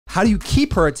how do you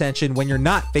keep her attention when you're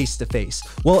not face to face?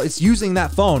 Well, it's using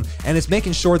that phone, and it's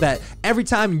making sure that every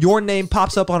time your name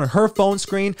pops up on her phone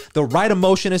screen, the right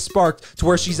emotion is sparked to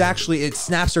where it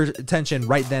snaps her attention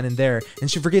right then and there, and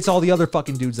she forgets all the other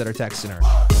fucking dudes that are texting her.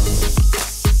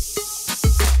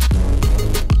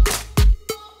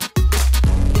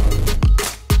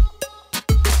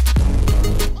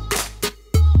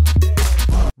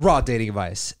 Raw Dating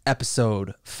Advice,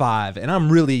 episode 5. And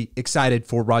I'm really excited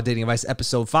for Raw Dating Advice,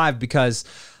 episode 5, because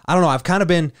I don't know, I've kind of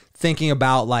been thinking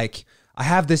about, like, I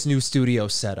have this new studio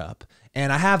set up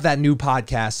and I have that new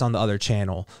podcast on the other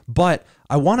channel, but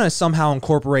I want to somehow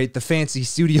incorporate the fancy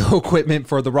studio equipment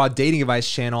for the Raw Dating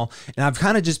Advice channel. And I've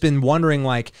kind of just been wondering,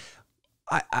 like,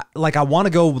 I want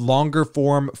to go longer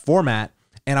format,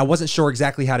 and I wasn't sure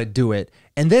exactly how to do it.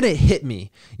 And then it hit me,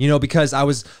 because I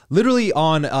was literally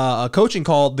on a coaching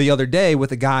call the other day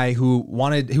with a guy who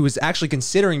was actually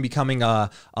considering becoming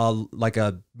one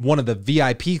of the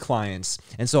VIP clients.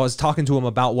 And so I was talking to him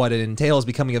about what it entails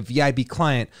becoming a VIP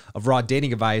client of Raw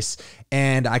Dating Advice.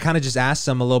 And I kind of just asked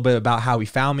him a little bit about how he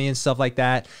found me and stuff like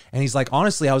that. And he's like,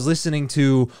 honestly, I was listening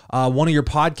to one of your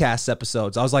podcast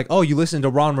episodes. I was like, oh, you listened to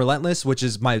Raw and Relentless, which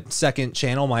is my second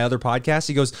channel, my other podcast.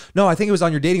 He goes, no, I think it was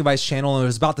on your Dating Advice channel, and it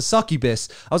was about the succubus.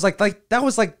 I was like that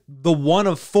was like the one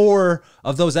of 4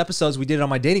 of those episodes we did on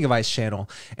my Dating Advice channel.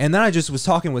 And then I just was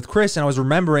talking with Chris, and I was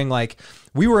remembering, like,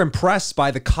 we were impressed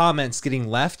by the comments getting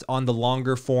left on the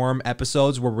longer form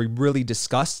episodes where we really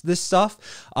discussed this stuff,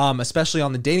 especially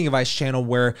on the Dating Advice channel,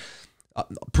 where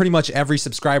pretty much every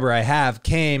subscriber I have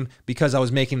came because I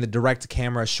was making the direct to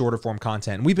camera shorter form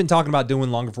content. And we've been talking about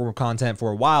doing longer form content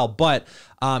for a while, but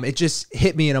it just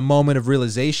hit me in a moment of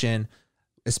realization,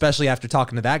 especially after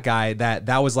talking to that guy,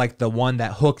 that was like the one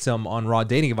that hooked him on Raw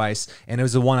Dating Advice, and it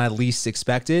was the one I least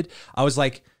expected. I was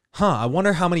like, I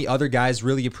wonder how many other guys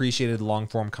really appreciated long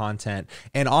form content.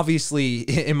 And obviously,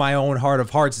 in my own heart of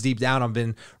hearts, deep down, I've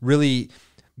been really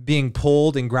being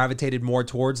pulled and gravitated more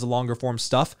towards the longer form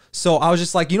stuff. So I was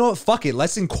just like, you know what, fuck it.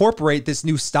 Let's incorporate this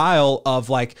new style of,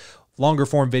 like, longer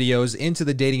form videos into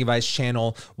the Dating Advice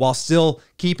channel while still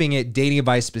keeping it Dating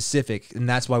Advice specific. And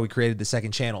that's why we created the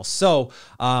second channel. So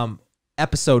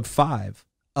episode 5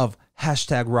 of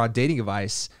 #Raw Dating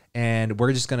Advice. And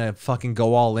we're just going to fucking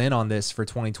go all in on this for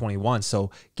 2021.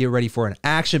 So get ready for an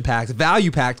action-packed,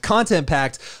 value-packed,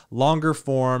 content-packed, longer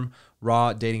form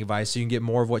Raw Dating Advice, so you can get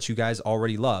more of what you guys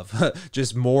already love.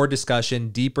 Just more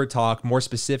discussion, deeper talk, more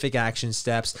specific action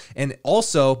steps. And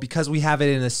also, because we have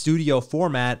it in a studio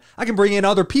format, I can bring in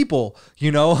other people.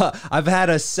 I've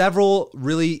had several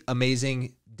really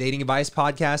amazing dating advice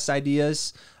podcast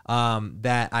ideas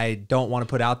that I don't want to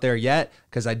put out there yet,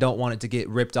 because I don't want it to get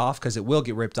ripped off, because it will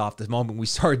get ripped off the moment we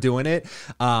start doing it.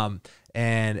 So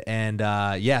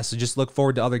just look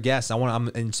forward to other guests.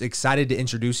 I'm excited to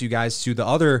introduce you guys to the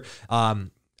other,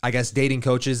 dating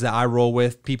coaches that I roll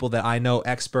with, people that I know,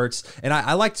 experts. And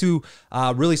I like to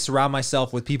really surround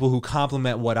myself with people who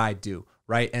complement what I do.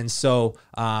 Right. And so,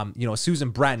 Susan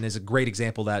Bratton is a great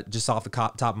example that just off the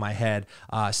top of my head,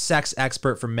 sex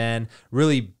expert for men,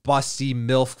 really busty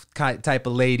MILF type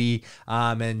of lady,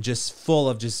 and just full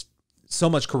of just so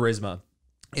much charisma.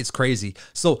 It's crazy.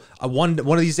 So one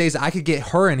of these days I could get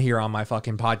her in here on my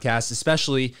fucking podcast,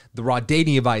 especially the Raw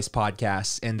Dating Advice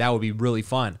podcast. And that would be really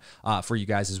fun for you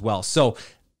guys as well. So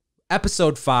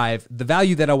episode 5, the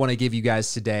value that I want to give you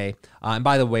guys today. And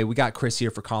by the way, we got Chris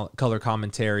here for color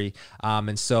commentary.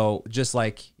 And so just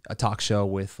like a talk show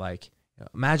with, like,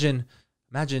 imagine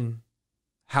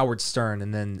Howard Stern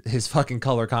and then his fucking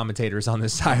color commentators on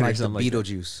this side, like or something the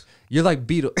Beetlejuice. You're like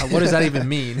What does that even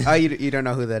mean? Oh, you don't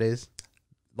know who that is?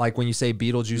 Like when you say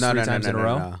Beetlejuice 3 times in a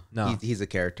row? No. He's a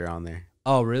character on there.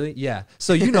 Oh, really? Yeah.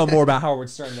 So you know more about Howard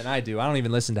Stern than I do. I don't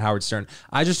even listen to Howard Stern.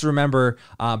 I just remember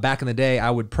back in the day, I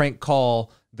would prank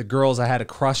call the girls I had a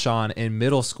crush on in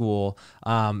middle school.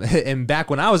 And back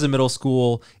when I was in middle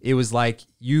school, it was like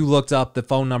you looked up the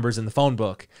phone numbers in the phone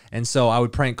book. And so I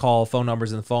would prank call phone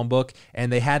numbers in the phone book.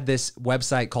 And they had this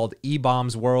website called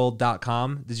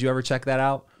ebombsworld.com. Did you ever check that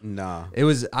out? No.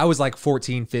 I was like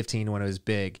 14, 15 when it was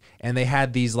big. And they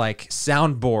had these like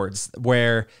soundboards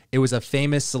where it was a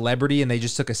famous celebrity and they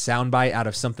just took a soundbite out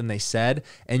of something they said.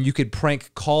 And you could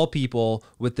prank call people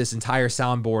with this entire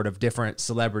soundboard of different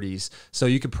celebrities. So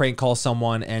you could prank call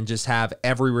someone and just have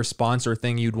every response or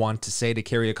thing you'd want to say to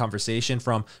carry a conversation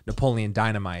from Napoleon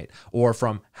Dynamite or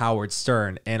from Howard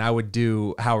Stern. And I would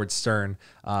do Howard Stern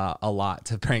a lot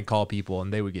to prank call people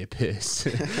and they would get pissed.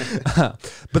 But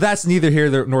that's neither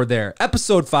here nor there.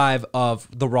 Episode 5 of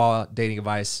the Raw Dating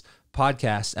Advice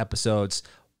podcast episodes.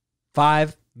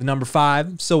 5, the number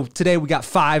 5. So today we got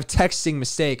 5 texting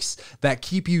mistakes that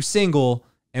keep you single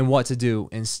and what to do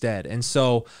instead. And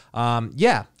so,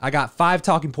 yeah, I got 5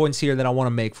 talking points here that I want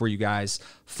to make for you guys.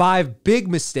 5 big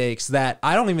mistakes that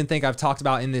I don't even think I've talked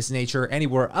about in this nature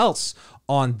anywhere else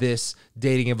on this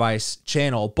dating advice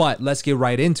channel, but let's get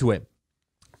right into it.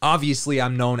 Obviously,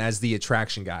 I'm known as the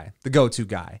attraction guy, the go-to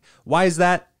guy. Why is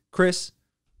that, Chris?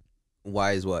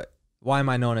 Why is what? Why am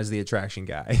I known as the attraction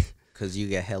guy? Because you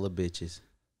get hella bitches.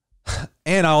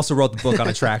 And I also wrote the book on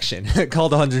attraction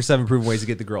called 107 Proven Ways to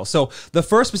Get the Girl. So the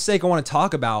first mistake I want to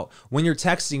talk about when you're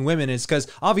texting women is because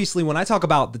obviously when I talk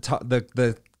about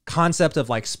the concept of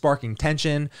like sparking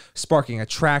tension, sparking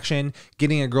attraction,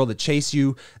 getting a girl to chase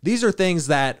you, these are things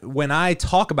that when I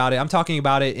talk about it, I'm talking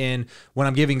about it in when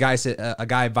I'm giving guys a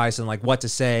guy advice on like what to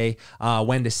say,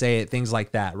 when to say it, things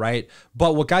like that, right?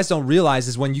 But what guys don't realize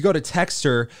is when you go to text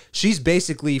her, she's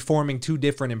basically forming 2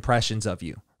 different impressions of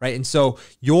you, right? And so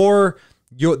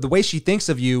the way she thinks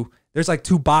of you, there's like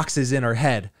 2 boxes in her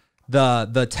head.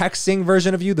 The texting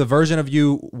version of you, the version of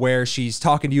you where she's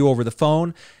talking to you over the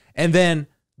phone, and then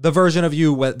the version of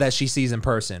you that she sees in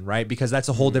person, right? Because that's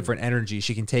a whole different energy.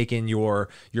 She can take in your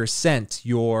scent,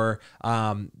 your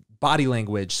body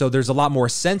language. So there's a lot more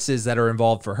senses that are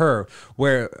involved for her,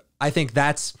 where I think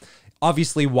that's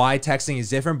obviously why texting is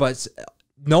different. But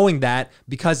knowing that,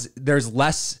 because there's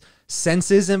less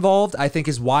senses involved, I think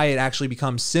is why it actually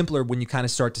becomes simpler when you kind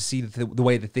of start to see the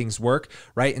way that things work,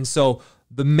 right? And so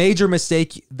the major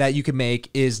mistake that you can make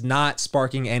is not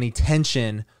sparking any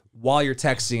tension while you're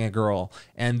texting a girl.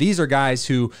 And these are guys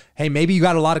who, hey, maybe you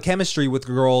got a lot of chemistry with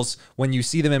girls when you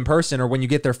see them in person or when you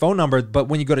get their phone number, but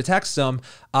when you go to text them,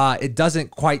 it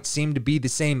doesn't quite seem to be the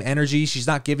same energy. She's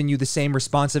not giving you the same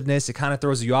responsiveness. It kind of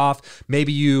throws you off.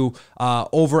 Maybe you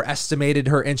overestimated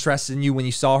her interest in you when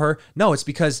you saw her. No, it's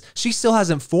because she still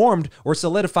hasn't formed or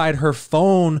solidified her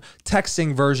phone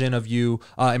texting version of you,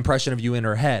 impression of you in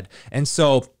her head. And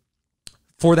so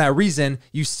for that reason,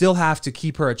 you still have to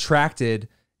keep her attracted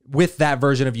with that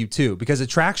version of you too, because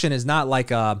attraction is not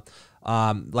like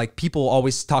like people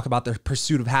always talk about the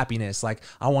pursuit of happiness. Like,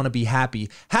 I want to be happy.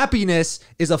 Happiness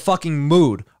is a fucking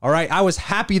mood. All right. I was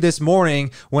happy this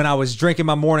morning when I was drinking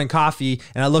my morning coffee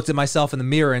and I looked at myself in the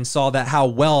mirror and saw that how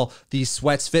well these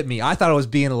sweats fit me. I thought I was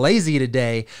being lazy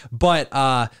today,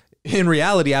 but in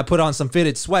reality, I put on some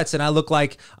fitted sweats and I look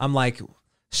like I'm like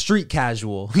street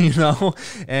casual, you know?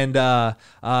 And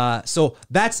so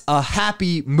that's a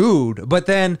happy mood. But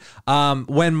then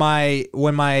when my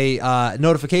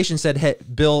notification said, hey,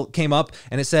 bill came up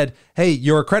and it said, hey,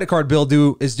 your credit card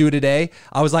bill is due today,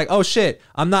 I was like, oh shit,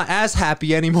 I'm not as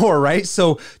happy anymore, right?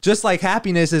 So just like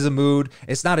happiness is a mood,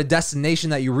 it's not a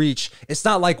destination that you reach. It's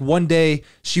not like one day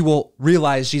she will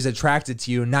realize she's attracted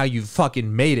to you and now you've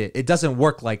fucking made it. It doesn't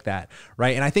work like that,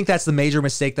 right? And I think that's the major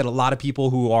mistake that a lot of people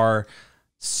who are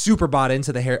super bought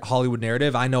into the Hollywood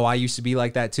narrative, I know I used to be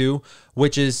like that too,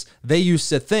 which is they used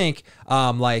to think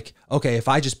like, okay, if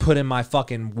I just put in my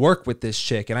fucking work with this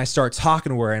chick and I start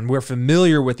talking to her and we're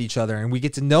familiar with each other and we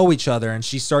get to know each other and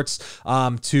she starts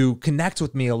to connect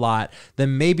with me a lot,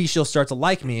 then maybe she'll start to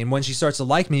like me. And when she starts to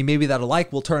like me, maybe that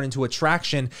like will turn into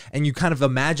attraction. And you kind of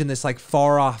imagine this like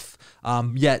far off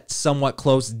yet somewhat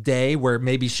close day where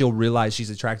maybe she'll realize she's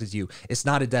attracted to you. It's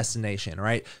not a destination,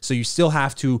 right? So you still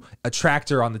have to attract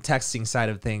her on the texting side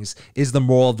of things is the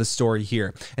moral of the story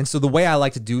here. And so the way I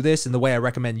like to do this and the way I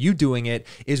recommend you doing it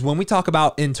is when we talk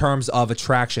about in terms of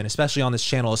attraction, especially on this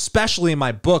channel, especially in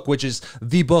my book, which is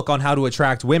the book on how to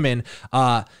attract women,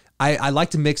 I like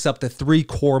to mix up the 3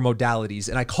 core modalities.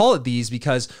 And I call it these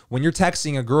because when you're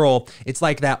texting a girl, it's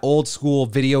like that old school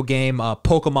video game,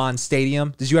 Pokemon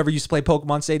Stadium. Did you ever used to play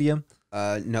Pokemon Stadium?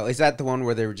 No. Is that the one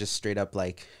where they were just straight up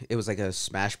like, it was like a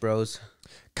Smash Bros?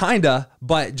 Kinda,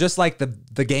 but just like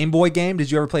the Game Boy game.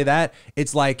 Did you ever play that?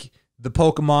 It's like the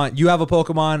Pokemon, you have a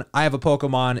Pokemon, I have a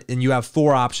Pokemon, and you have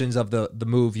 4 options of the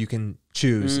move you can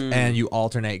choose and you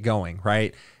alternate going,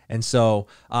 right? And so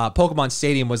Pokemon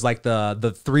Stadium was like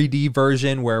the 3D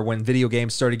version where when video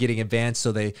games started getting advanced,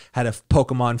 so they had a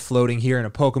Pokemon floating here and a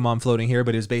Pokemon floating here,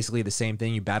 but it was basically the same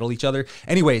thing. You battle each other.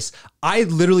 Anyways, I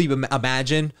literally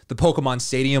imagine the Pokemon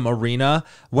Stadium arena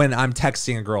when I'm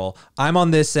texting a girl. I'm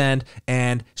on this end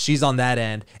and she's on that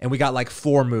end, and we got like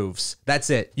 4 moves. That's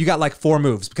it. You got like 4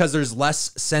 moves because there's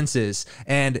less senses.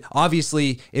 And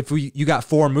obviously, if you got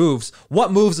 4 moves,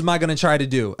 what moves am I going to try to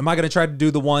do? Am I going to try to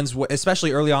do the ones,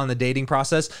 especially early on in the dating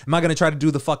process, am I going to try to do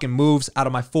the fucking moves out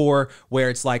of my 4 where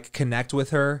it's like connect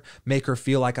with her, make her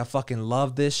feel like I fucking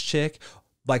love this chick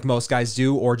like most guys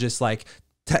do, or just like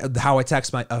how I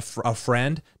text a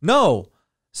friend? No,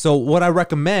 So what I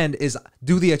recommend is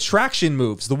do the attraction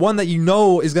moves, the one that you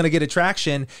know is going to get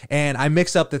attraction, and I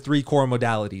mix up the 3 core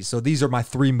modalities. So these are my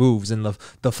 3 moves in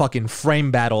the fucking frame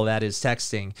battle that is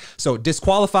texting. So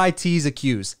disqualify, tease,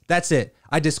 accuse. That's it.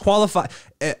 I disqualify.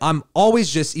 I'm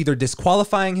always just either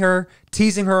disqualifying her,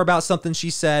 teasing her about something she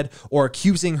said, or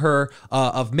accusing her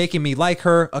of making me like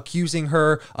her, accusing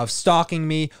her of stalking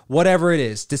me, whatever it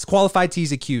is. Disqualify,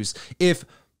 tease, accuse. If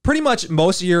pretty much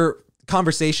most of your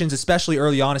conversations, especially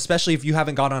early on, especially if you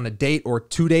haven't gone on a date or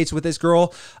 2 dates with this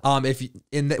girl, if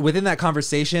within that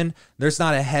conversation there's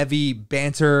not a heavy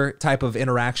banter type of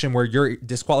interaction where you're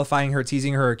disqualifying her,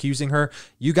 teasing her, accusing her,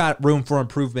 you got room for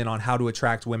improvement on how to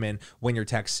attract women when you're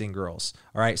texting girls.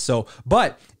 All right. So,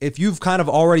 but if you've kind of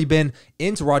already been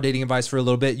into raw dating advice for a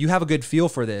little bit, you have a good feel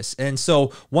for this. And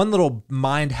so one little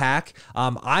mind hack,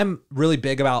 I'm really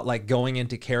big about like going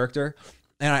into character.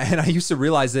 And I used to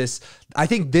realize this. I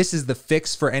think this is the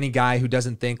fix for any guy who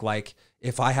doesn't think like,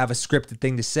 if I have a scripted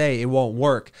thing to say, it won't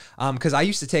work. Because I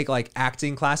used to take like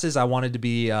acting classes. I wanted to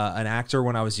be an actor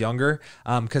when I was younger.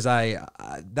 Because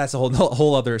that's a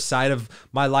whole other side of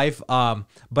my life. But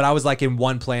I was like in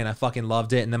one play and I fucking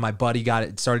loved it. And then my buddy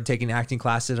started taking acting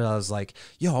classes. And I was like,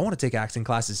 yo, I want to take acting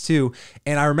classes too.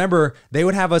 And I remember they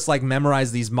would have us like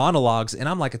memorize these monologues. And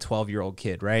I'm like a 12-year-old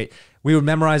kid, right? We would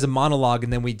memorize a monologue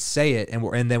and then we'd say it.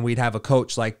 And then we'd have a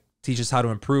coach like teach us how to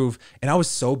improve. And I was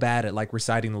so bad at like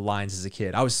reciting the lines as a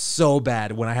kid. I was so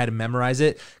bad when I had to memorize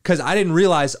it because I didn't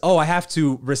realize, oh, I have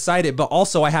to recite it, but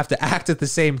also I have to act at the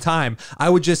same time. I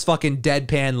would just fucking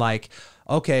deadpan like,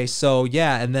 okay, so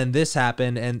yeah, and then this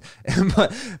happened. And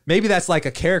but maybe that's like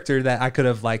a character that I could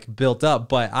have like built up,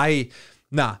 but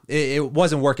it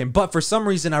wasn't working. But for some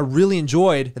reason, I really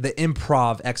enjoyed the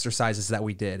improv exercises that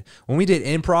we did. When we did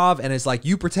improv and it's like,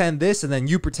 you pretend this and then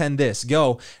you pretend this,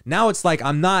 go. Now it's like,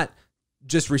 I'm not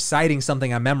just reciting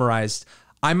something I memorized.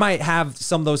 I might have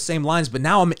some of those same lines, but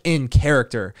now I'm in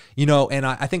character, you know, and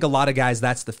I think a lot of guys,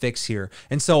 that's the fix here.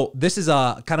 And so this is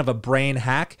a kind of a brain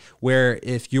hack where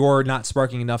if you're not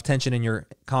sparking enough tension in your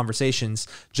conversations,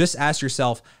 just ask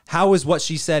yourself, how is what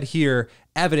she said here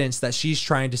evidence that she's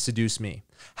trying to seduce me?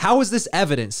 How is this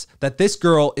evidence that this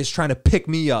girl is trying to pick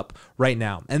me up right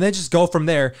now? And then just go from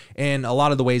there in a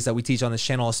lot of the ways that we teach on this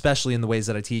channel, especially in the ways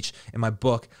that I teach in my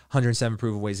book, 107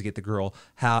 Proven Ways to Get the Girl,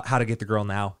 how to get the girl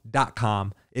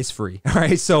now.com. It's free. All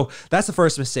right. So that's the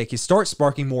first mistake. You start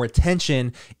sparking more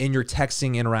attention in your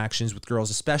texting interactions with girls,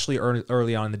 especially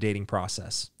early on in the dating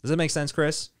process. Does that make sense,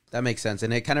 Chris? That makes sense.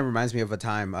 And it kind of reminds me of a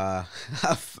time,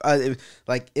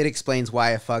 like it explains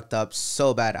why I fucked up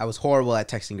so bad. I was horrible at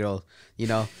texting girls, you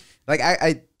know, like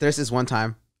there's this one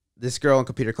time, this girl in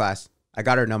computer class, I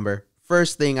got her number.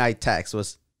 First thing I text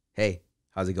was, hey,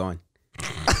 how's it going?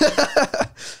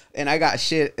 And I got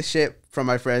shit from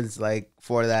my friends like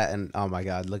for that. And oh my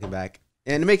God, looking back,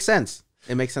 and it makes sense.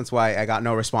 It makes sense why I got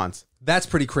no response. That's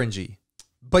pretty cringy,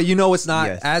 but you know, it's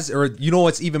not you know,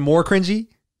 what's even more cringy?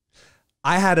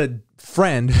 I had a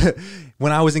friend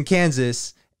when I was in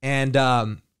Kansas, and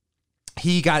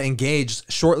he got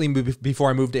engaged shortly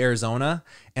before I moved to Arizona.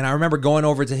 And I remember going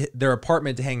over to their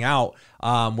apartment to hang out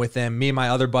with them, me and my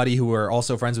other buddy who were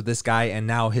also friends with this guy, and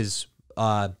now his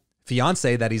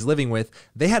fiance that he's living with.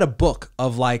 They had a book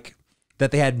of like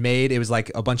that they had made. It was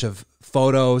like a bunch of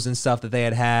photos and stuff that they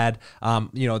had,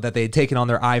 you know, that they had taken on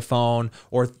their iPhone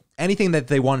or anything that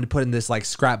they wanted to put in this like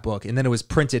scrapbook, and then it was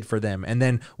printed for them. And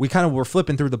then we kind of were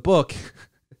flipping through the book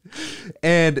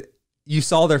and you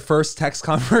saw their first text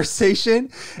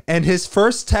conversation, and his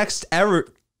first text ever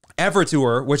to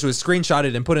her, which was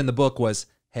screenshotted and put in the book, was,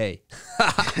 hey.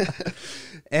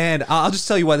 And I'll just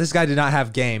tell you what, this guy did not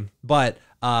have game, but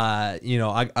you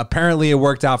know, apparently it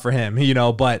worked out for him, you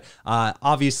know, but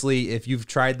obviously if you've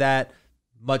tried that,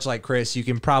 much like Chris, you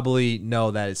can probably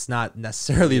know that it's not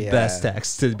necessarily the best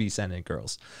text to be sending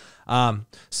girls.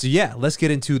 So yeah, let's get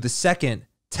into the second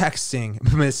texting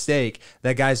mistake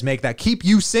that guys make that keep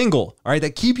you single, all right?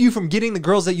 That keep you from getting the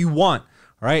girls that you want,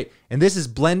 all right? And this is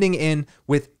blending in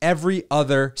with every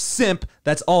other simp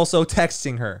that's also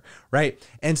texting her, right?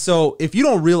 And so if you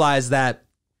don't realize that,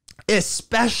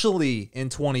 especially in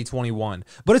 2021,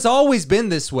 but it's always been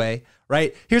this way,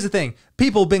 right? Here's the thing.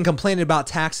 People have been complaining about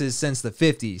taxes since the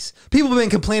 50s. People have been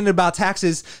complaining about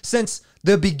taxes since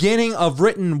the beginning of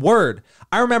written word.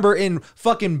 I remember in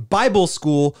fucking Bible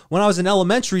school, when I was in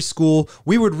elementary school,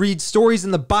 we would read stories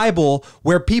in the Bible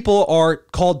where people are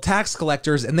called tax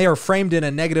collectors and they are framed in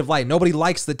a negative light. Nobody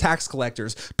likes the tax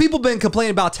collectors. People been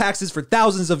complaining about taxes for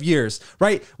thousands of years,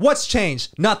 right? What's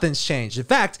changed? Nothing's changed. In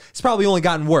fact, it's probably only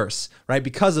gotten worse, right?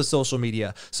 Because of social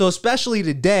media. So especially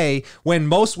today, when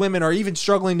most women are even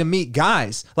struggling to meet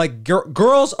guys, like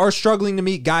girls are struggling to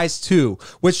meet guys too,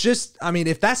 which just, I mean,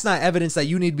 if that's not evidence that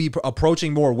you need to be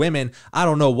approaching more women, I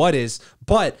don't know what is.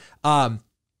 But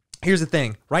here's the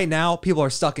thing. Right now, people are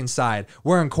stuck inside.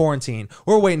 We're in quarantine.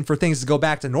 We're waiting for things to go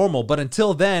back to normal. But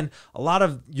until then, a lot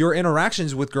of your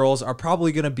interactions with girls are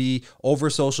probably going to be over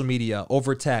social media,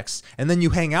 over text. And then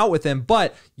you hang out with them,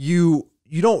 but you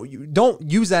don't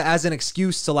use that as an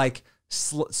excuse to like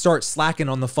start slacking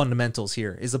on the fundamentals.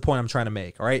 Here is the point I'm trying to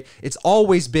make. All right. It's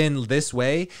always been this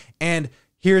way. And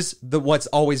here's what's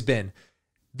always been.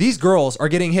 These girls are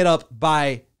getting hit up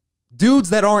by dudes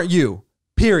that aren't you,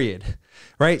 period.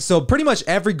 Right? So pretty much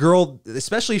every girl,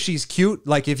 especially if she's cute,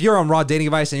 like if you're on Raw Dating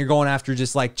Advice and you're going after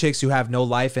just like chicks who have no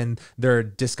life and they're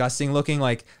disgusting looking,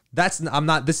 like this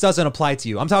doesn't apply to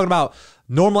you. I'm talking about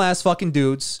normal ass fucking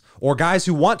dudes or guys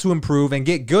who want to improve and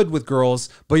get good with girls,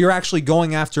 but you're actually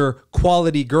going after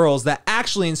quality girls that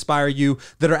actually inspire you,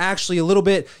 that are actually a little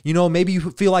bit, you know, maybe you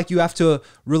feel like you have to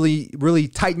really, really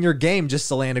tighten your game just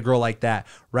to land a girl like that,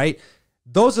 right?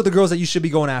 Those are the girls that you should be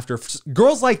going after.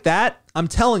 Girls like that, I'm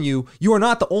telling you, you are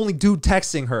not the only dude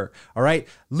texting her, all right?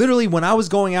 Literally, when I was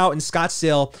going out in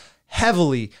Scottsdale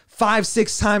heavily,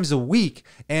 5-6 times a week,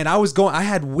 and I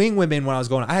had wing women when I was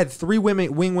going. I had 3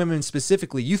 wing women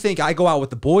specifically. You think I go out with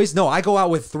the boys? No, I go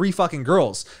out with 3 fucking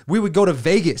girls. We would go to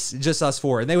Vegas, just us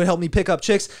 4, and they would help me pick up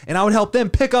chicks, and I would help them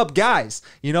pick up guys,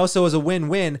 you know? So it was a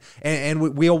win-win, and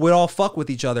we would all fuck with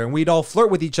each other, and we'd all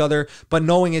flirt with each other, but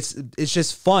knowing it's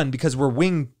just fun because we're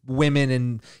wing women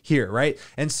in here, right?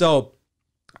 And so,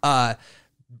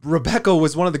 Rebecca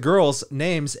was one of the girls'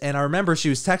 names, and I remember she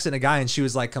was texting a guy and she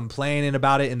was like complaining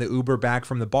about it in the Uber back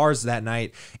from the bars that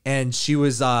night, and she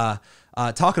was talking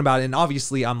about it. And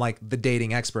obviously I'm like the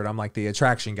dating expert, I'm like the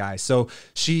attraction guy, so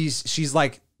she's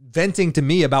like venting to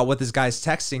me about what this guy's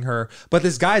texting her, but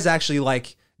this guy's actually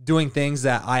like doing things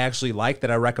that I actually like, that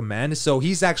I recommend, so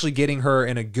he's actually getting her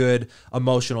in a good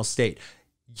emotional state.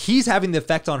 He's having the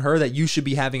effect on her that you should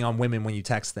be having on women when you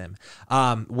text them,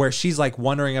 where she's like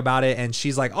wondering about it, and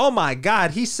she's like, oh my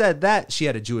God, he said that. She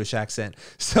had a Jewish accent.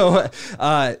 So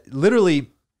literally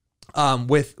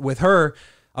with her,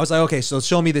 I was like, okay, so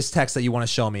show me this text that you want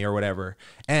to show me or whatever.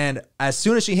 And as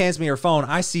soon as she hands me her phone,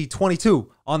 I see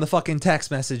 22 on the fucking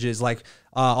text messages, like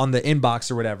on the inbox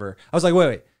or whatever. I was like,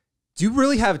 wait. Do you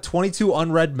really have 22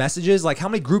 unread messages? Like, how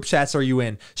many group chats are you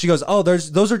in? She goes, oh,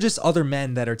 those are just other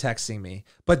men that are texting me.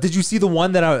 But did you see the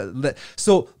one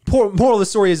so moral of the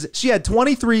story is she had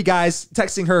 23 guys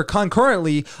texting her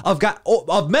concurrently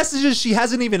of messages she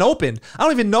hasn't even opened. I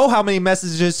don't even know how many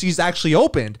messages she's actually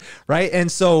opened, right?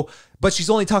 And so, but she's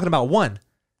only talking about one.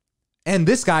 And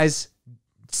this guy's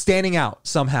standing out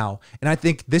somehow. And I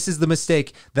think this is the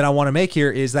mistake that I want to make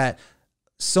here, is that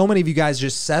so many of you guys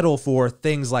just settle for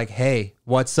things like, hey,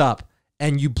 what's up?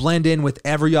 And you blend in with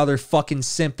every other fucking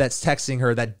simp that's texting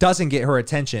her that doesn't get her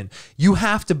attention. You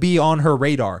have to be on her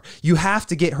radar. You have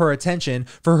to get her attention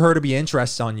for her to be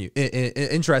interested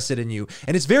in you.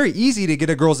 And it's very easy to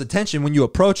get a girl's attention when you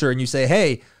approach her and you say,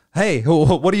 hey,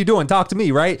 what are you doing? Talk to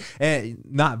me, right? And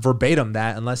not verbatim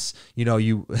that, unless, you know,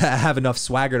 you have enough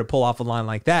swagger to pull off a line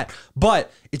like that.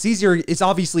 But it's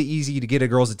obviously easy to get a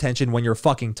girl's attention when you're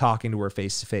fucking talking to her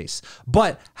face to face.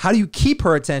 But how do you keep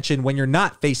her attention when you're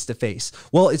not face to face?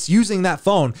 Well, it's using that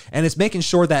phone, and it's making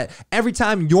sure that every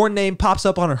time your name pops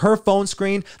up on her phone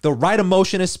screen, the right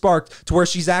emotion is sparked to where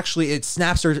it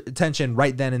snaps her attention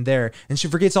right then and there, and she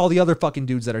forgets all the other fucking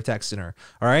dudes that are texting her.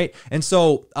 All right. And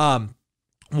so,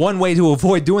 one way to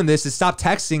avoid doing this is stop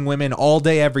texting women all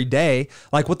day, every day.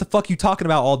 Like, what the fuck are you talking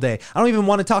about all day? I don't even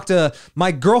want to talk to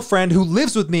my girlfriend who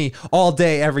lives with me all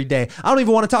day, every day. I don't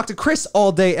even want to talk to Chris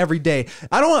all day, every day.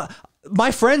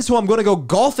 My friends who I'm going to go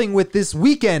golfing with this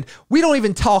weekend, we don't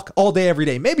even talk all day, every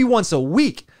day. Maybe once a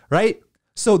week, right?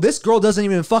 So this girl doesn't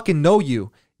even fucking know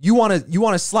you. You want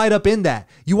to slide up in that.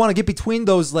 You want to get between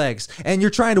those legs, and you're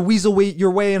trying to weasel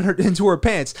your way into her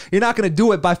pants. You're not going to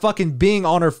do it by fucking being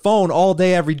on her phone all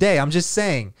day, every day. I'm just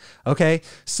saying, okay?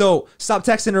 So stop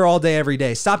texting her all day, every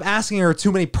day. Stop asking her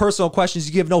too many personal questions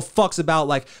you give no fucks about,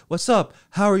 like, what's up?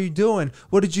 How are you doing?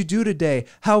 What did you do today?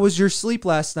 How was your sleep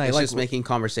last night? It's just making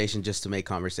conversation just to make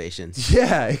conversations.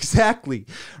 Yeah, exactly.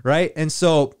 Right? And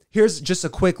so here's just a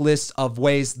quick list of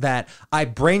ways that I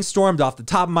brainstormed off the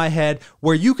top of my head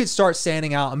where you could start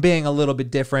standing out and being a little bit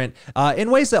different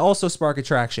in ways that also spark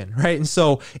attraction, right? And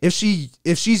so if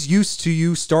she's used to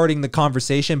you starting the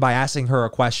conversation by asking her a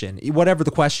question, whatever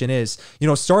the question is,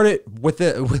 start it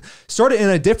in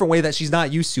a different way that she's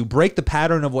not used to. Break the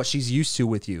pattern of what she's used to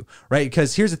with you, right?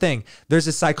 Because here's the thing, there's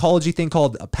a psychology thing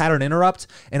called a pattern interrupt,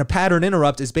 and a pattern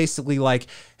interrupt is basically like,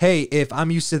 hey, if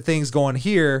I'm used to things going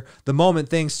here, the moment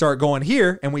things start going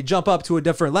here and we jump up to a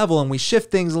different level and we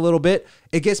shift things a little bit,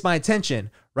 it gets my attention,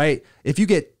 right? If you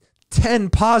get 10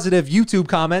 positive YouTube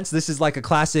comments, this is like a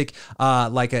classic,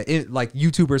 like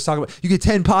YouTubers talk about, you get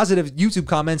 10 positive YouTube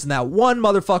comments and that one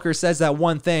motherfucker says that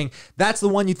one thing, that's the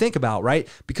one you think about, right?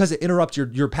 Because it interrupts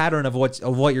your pattern of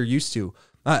what you're used to.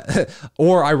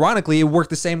 Or ironically, it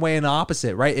worked the same way in the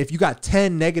opposite, right? If you got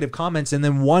 10 negative comments and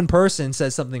then one person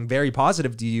says something very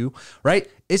positive to you, right?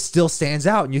 It still stands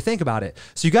out and you think about it.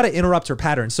 So you got to interrupt her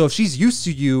pattern. So if she's used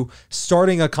to you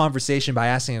starting a conversation by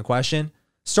asking a question,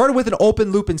 start it with an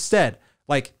open loop instead.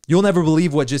 Like, you'll never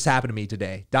believe what just happened to me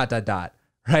today, ...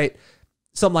 right?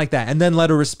 Something like that. And then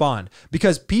let her respond,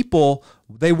 because people,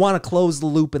 they want to close the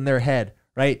loop in their head,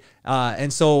 right?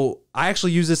 And so I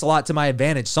actually use this a lot to my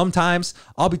advantage. Sometimes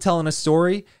I'll be telling a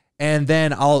story and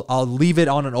then I'll leave it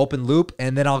on an open loop,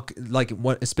 and then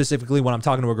specifically when I'm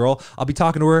talking to a girl, I'll be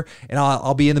talking to her and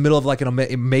I'll be in the middle of like an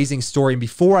amazing story, and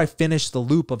before I finish the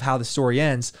loop of how the story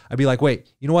ends, I'd be like,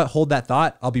 wait, you know what? Hold that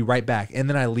thought. I'll be right back. And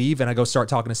then I leave and I go start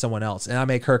talking to someone else, and I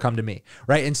make her come to me,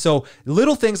 right? And so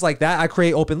little things like that, I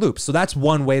create open loops. So that's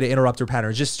one way to interrupt her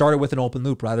pattern. Just start it with an open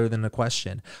loop rather than a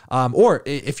question. Or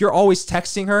if you're always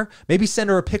texting her, maybe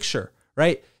send her a picture,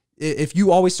 right? If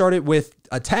you always start it with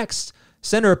a text,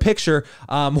 send her a picture.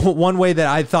 One way that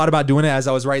I thought about doing it as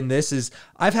I was writing this is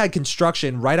I've had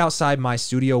construction right outside my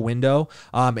studio window,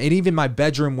 and even my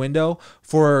bedroom window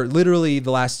for literally the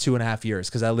last 2.5 years,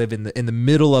 because I live in the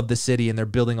middle of the city and they're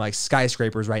building like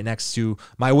skyscrapers right next to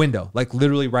my window, like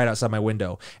literally right outside my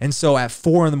window. And so at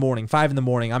 4 in the morning, 5 in the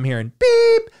morning, I'm hearing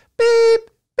beep, beep,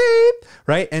 beep,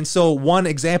 right? And so one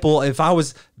example, if I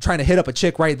was trying to hit up a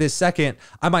chick right this second,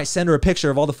 I might send her a picture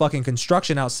of all the fucking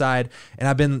construction outside,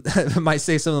 and might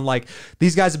say something like,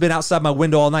 these guys have been outside my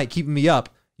window all night keeping me up.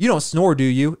 You don't snore, do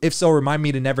you? If so, remind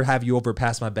me to never have you over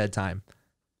past my bedtime,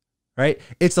 right?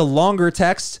 It's a longer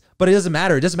text, but it doesn't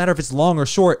matter. It doesn't matter if it's long or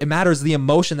short. It matters the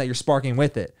emotion that you're sparking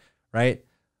with it, right?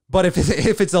 But if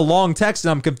it's a long text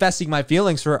and I'm confessing my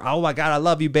feelings for, oh my God, I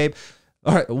love you, babe.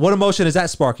 All right, what emotion is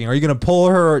that sparking? Are you going to pull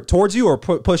her towards you or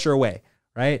push her away,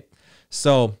 right?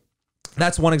 So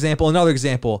that's one example. Another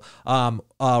example,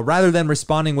 rather than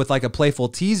responding with like a playful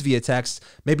tease via text,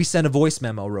 maybe send a voice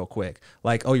memo real quick.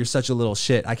 Like, oh, you're such a little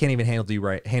shit. I can't even handle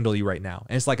you right now.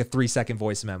 And it's like a 3-second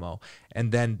voice memo.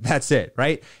 And then that's it,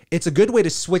 right? It's a good way to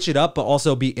switch it up, but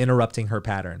also be interrupting her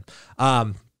pattern.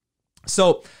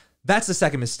 So that's the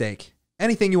second mistake.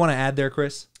 Anything you want to add there,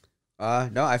 Chris?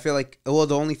 No, I feel like, well,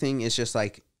 the only thing is just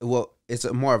like, well,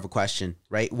 it's more of a question,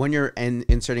 right? When you're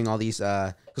inserting all these,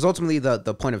 because ultimately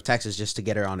the point of text is just to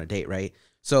get her on a date, right?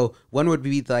 So when would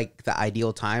be like the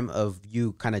ideal time of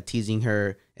you kind of teasing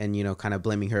her and, kind of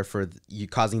blaming her for you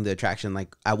causing the attraction?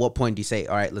 Like, at what point do you say,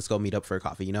 all right, let's go meet up for a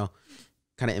coffee, kind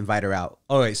of invite her out?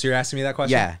 Oh, wait, so you're asking me that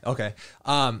question? Yeah. Okay.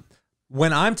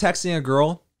 When I'm texting a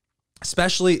girl,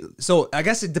 especially, so I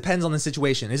guess it depends on the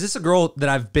situation. Is this a girl that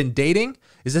I've been dating?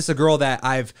 Is this a girl that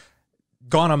I've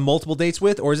gone on multiple dates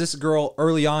with? Or is this a girl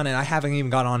early on and I haven't even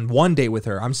gone on one date with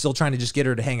her? I'm still trying to just get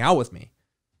her to hang out with me.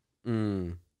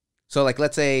 So like,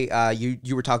 let's say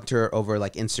you were talking to her over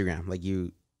like Instagram, like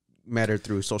you met her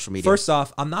through social media. First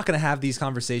off, I'm not going to have these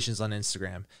conversations on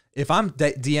Instagram. If I'm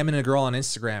DMing a girl on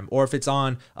Instagram, or if it's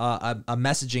on a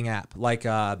messaging app, like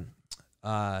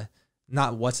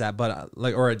not WhatsApp, but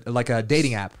like a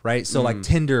dating app, right? So like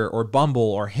Tinder or Bumble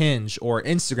or Hinge or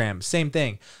Instagram, same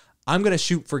thing. I'm going to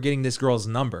shoot for getting this girl's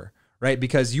number, right?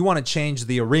 Because you want to change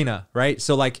the arena, right?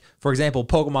 So like, for example,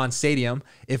 Pokemon Stadium,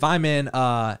 if I'm in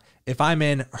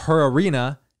her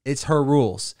arena, it's her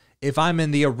rules. If I'm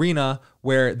in the arena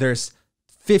where there's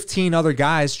 15 other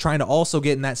guys trying to also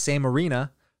get in that same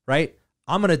arena, right?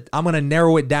 I'm gonna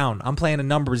narrow it down. I'm playing a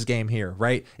numbers game here,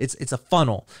 right? It's a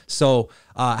funnel. So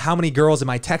how many girls am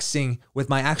I texting with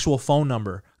my actual phone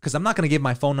number? Because I'm not gonna give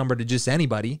my phone number to just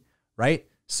anybody, right?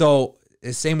 So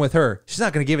same with her. She's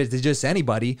not gonna give it to just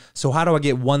anybody. So how do I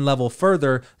get one level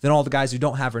further than all the guys who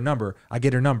don't have her number? I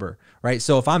get her number, right?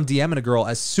 So if I'm DMing a girl,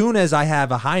 as soon as I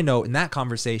have a high note in that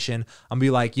conversation, I'm gonna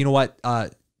be like, you know what?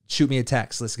 shoot me a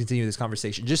text. Let's continue this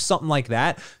conversation. Just something like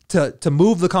that to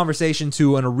move the conversation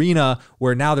to an arena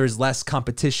where now there's less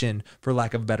competition, for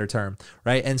lack of a better term,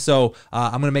 right? And so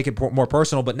I'm going to make it more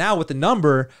personal. But now with the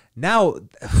number, now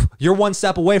you're one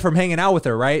step away from hanging out with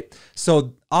her, right?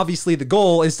 So obviously the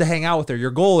goal is to hang out with her.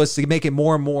 Your goal is to make it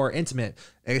more and more intimate.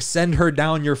 Send her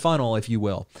down your funnel, if you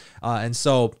will. And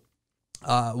so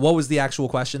what was the actual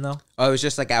question though? Oh, it was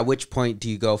just like, at which point do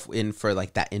you go in for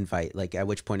like that invite? Like at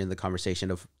which point in the conversation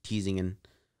of teasing and...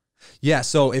 Yeah,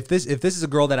 so if this is a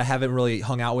girl that I haven't really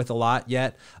hung out with a lot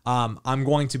yet, I'm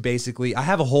going to basically, I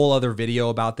have a whole other video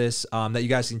about this that you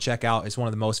guys can check out. It's one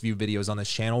of the most viewed videos on this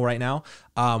channel right now,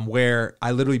 where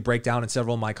I literally break down in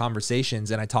several of my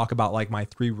conversations and I talk about like my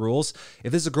 3 rules.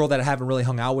 If this is a girl that I haven't really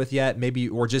hung out with yet, maybe,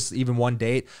 or just even one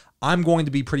date, I'm going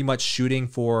to be pretty much shooting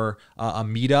for a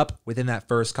meetup within that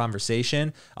first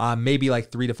conversation, maybe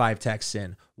like 3 to 5 texts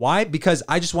in. Why? Because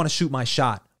I just want to shoot my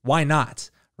shot. Why not?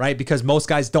 Right? Because most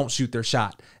guys don't shoot their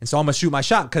shot. And so I'm going to shoot my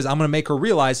shot because I'm going to make her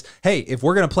realize, hey, if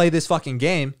we're going to play this fucking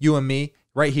game, you and me,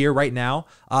 right here, right now,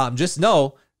 just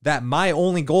know that my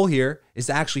only goal here is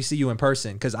to actually see you in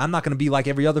person, because I'm not going to be like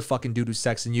every other fucking dude who's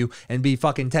texting you and be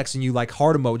fucking texting you like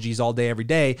heart emojis all day, every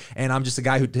day. And I'm just a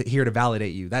guy who here to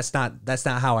validate you. That's not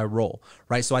how I roll.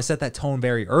 Right? So I set that tone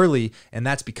very early. And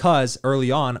that's because early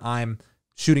on, I'm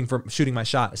shooting my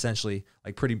shot, essentially,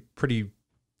 like pretty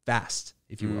fast,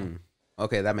 if you will.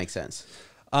 Okay, that makes sense.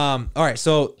 All right,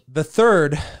 so the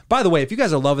third, by the way, if you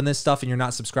guys are loving this stuff and you're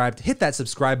not subscribed, hit that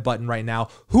subscribe button right now.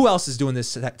 Who else is doing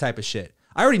this type of shit?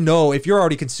 I already know if you're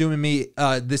already consuming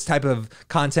this type of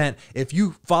content. If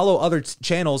you follow other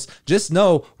channels, just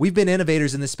know we've been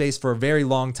innovators in this space for a very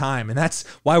long time. And that's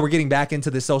why we're getting back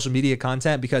into this social media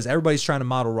content, because everybody's trying to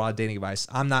model raw dating advice.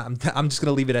 I'm just going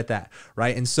to leave it at that,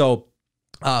 right? And so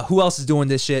who else is doing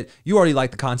this shit? You already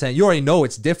like the content. You already know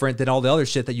it's different than all the other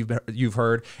shit that you've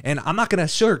heard. And I'm not going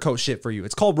to sugarcoat shit for you.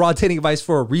 It's called raw dating advice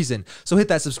for a reason. So hit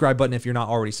that subscribe button if you're not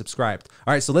already subscribed.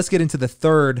 All right, so let's get into the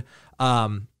third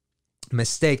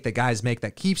mistake that guys make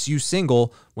that keeps you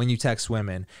single when you text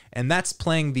women. And that's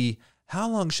playing the how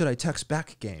long should I text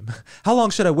back game. How long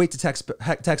should I wait to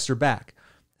text her back?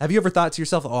 Have you ever thought to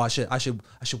yourself, oh, I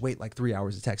should wait like 3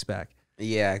 hours to text back?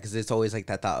 Yeah, because it's always like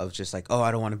that thought of just like, oh,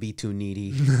 I don't want to be too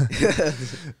needy.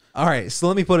 All right, so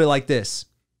let me put it like this.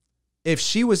 If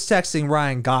she was texting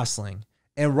Ryan Gosling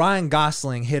and Ryan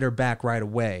Gosling hit her back right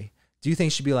away, do you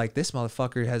think she'd be like, this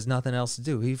motherfucker has nothing else to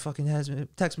do? He fucking has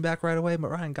text me back right away, but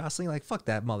Ryan Gosling, like, fuck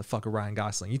that motherfucker Ryan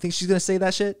Gosling. You think she's going to say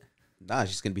that shit? Nah,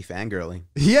 she's going to be fangirling.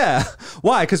 Yeah.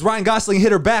 Why? Because Ryan Gosling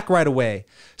hit her back right away.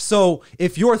 So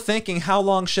if you're thinking, how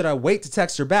long should I wait to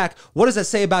text her back? What does that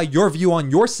say about your view on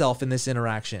yourself in this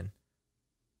interaction?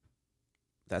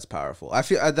 That's powerful. I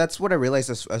feel that's what I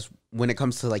realized as when it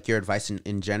comes to like your advice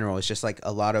in general. It's just like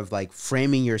a lot of like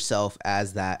framing yourself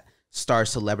as that star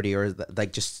celebrity, or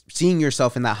like just seeing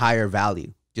yourself in that higher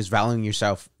value, just valuing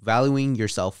yourself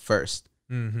first.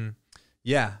 Mm-hmm.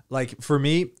 Yeah. Like for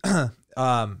me,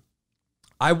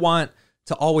 I want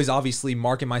to always obviously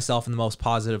market myself in the most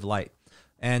positive light.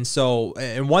 And so,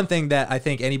 and one thing that I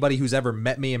think anybody who's ever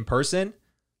met me in person,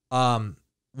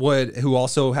 who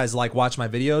also has like watched my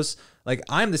videos, like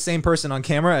I'm the same person on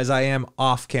camera as I am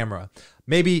off camera.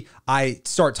 Maybe I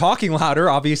start talking louder,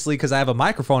 obviously, because I have a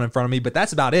microphone in front of me, but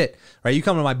that's about it, right? You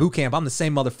come to my boot camp, I'm the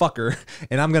same motherfucker,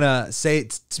 and I'm gonna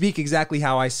speak exactly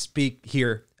how I speak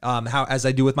here, as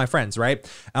I do with my friends, right?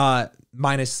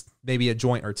 Minus maybe a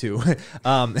joint or two.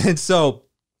 And so,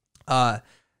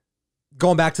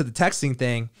 going back to the texting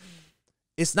thing,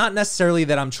 it's not necessarily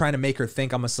that I'm trying to make her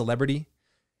think I'm a celebrity.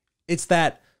 It's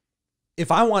that if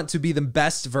I want to be the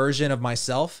best version of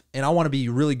myself and I want to be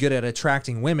really good at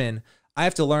attracting women, I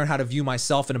have to learn how to view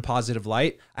myself in a positive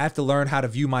light. I have to learn how to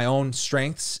view my own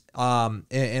strengths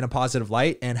in a positive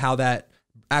light, and how that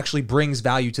actually brings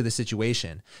value to the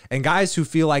situation. And guys who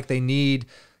feel like they need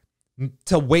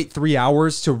to wait 3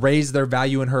 hours to raise their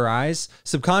value in her eyes,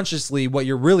 subconsciously what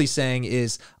you're really saying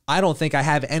is, I don't think I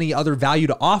have any other value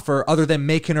to offer other than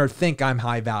making her think I'm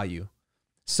high value.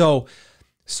 So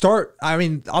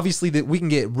obviously that we can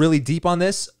get really deep on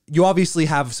this. You obviously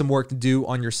have some work to do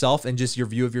on yourself and just your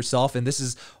view of yourself. And this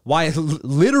is why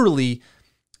literally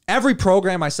every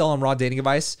program I sell on Raw Dating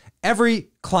Advice,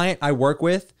 every client I work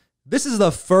with, this is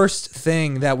the first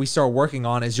thing that we start working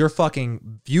on is your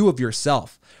fucking view of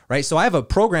yourself, right? So I have a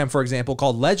program, for example,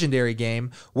 called Legendary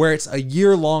Game, where it's a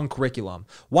year-long curriculum.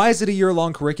 Why is it a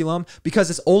year-long curriculum?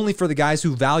 Because it's only for the guys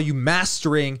who value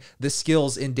mastering the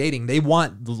skills in dating. They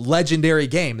want Legendary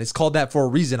Game. It's called that for a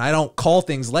reason. I don't call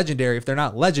things legendary if they're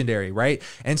not legendary, right?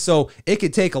 And so it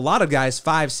could take a lot of guys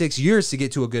 5-6 years to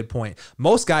get to a good point.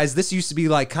 Most guys, this used to be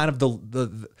like kind of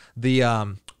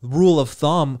the rule of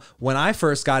thumb when I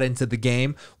first got into the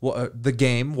game. The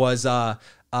game was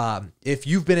if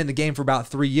you've been in the game for about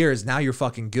 3 years, now you're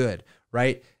fucking good,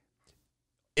 right?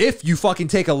 If you fucking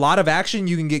take a lot of action,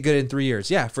 you can get good in 3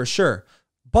 years. Yeah, for sure.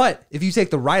 But if you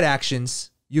take the right actions,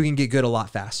 you can get good a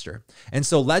lot faster. And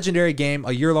so Legendary Game,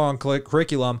 a year-long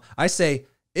curriculum, I say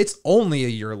it's only a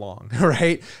year long,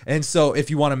 right? And so if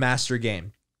you want to master a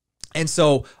game. And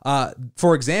so,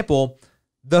 for example,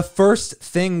 the first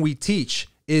thing we teach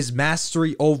is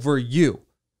mastery over you.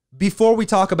 Before we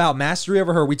talk about mastery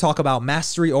over her, we talk about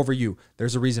mastery over you.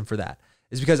 There's a reason for that.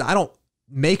 It's because I don't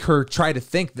make her try to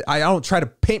think that I don't try to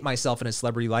paint myself in a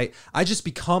celebrity light. I just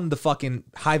become the fucking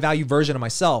high value version of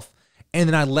myself. And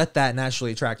then I let that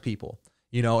naturally attract people,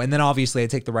 you know, and then obviously I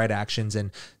take the right actions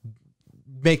and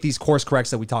make these course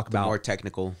corrects that we talk about. More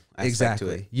technical aspect to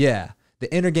it. Yeah.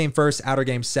 The inner game first, outer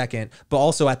game second, but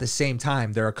also at the same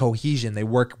time, they're a cohesion. They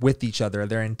work with each other.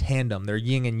 They're in tandem. They're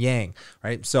yin and yang,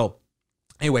 right? So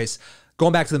anyways,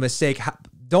 going back to the mistake,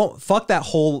 don't fuck that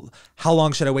whole, how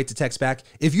long should I wait to text back?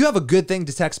 If you have a good thing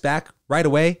to text back right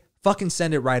away, fucking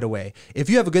send it right away. If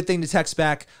you have a good thing to text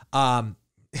back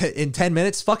in 10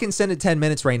 minutes, fucking send it 10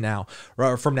 minutes right now,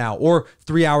 or from now, or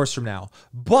 3 hours from now.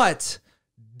 But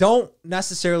don't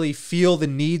necessarily feel the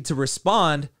need to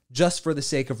respond just for the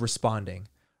sake of responding,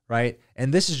 right?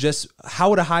 And this is just, how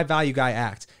would a high value guy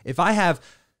act? If I have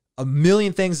a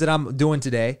million things that I'm doing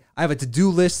today, I have a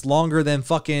to-do list longer than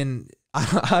fucking,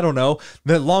 I don't know,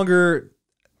 the longer,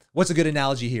 what's a good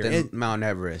analogy here? Mount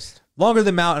Everest. Longer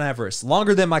than Mount Everest,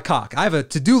 longer than my cock. I have a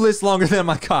to-do list longer than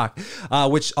my cock,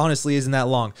 which honestly isn't that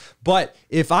long. But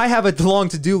if I have a long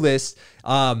to-do list,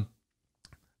 well,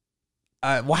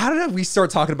 how did we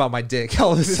start talking about my dick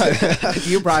all of a sudden?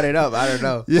 You brought it up. I don't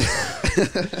know.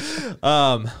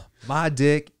 Yeah. My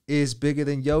dick is bigger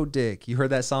than your dick. You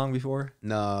heard that song before?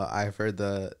 No, I've heard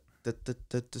the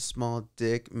small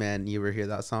dick. Man, you ever hear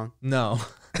that song? No.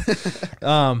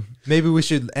 Maybe we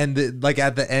should end it, like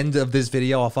at the end of this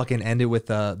video, I'll fucking end it with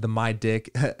the my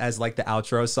dick as like the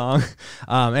outro song.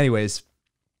 Anyways,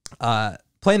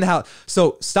 playing the house.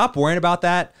 So stop worrying about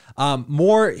that.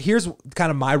 Here's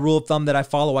kind of my rule of thumb that I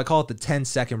follow. I call it the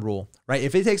 10-second rule, right?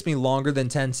 If it takes me longer than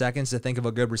 10 seconds to think of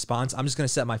a good response, I'm just going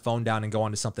to set my phone down and go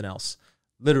on to something else.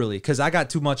 Literally, because I got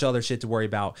too much other shit to worry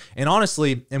about. And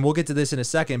honestly, and we'll get to this in a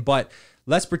second, but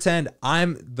let's pretend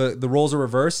I'm the roles are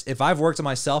reversed. If I've worked on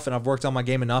myself and I've worked on my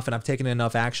game enough and I've taken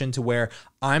enough action to where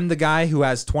I'm the guy who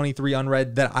has 23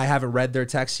 unread that I haven't read their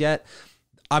text yet,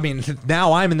 I mean,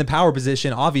 now I'm in the power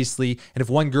position, obviously. And if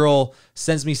one girl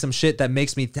sends me some shit that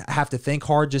makes me have to think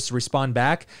hard just to respond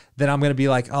back, then I'm going to be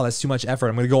like, oh, that's too much effort.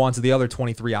 I'm going to go on to the other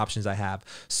 23 options I have.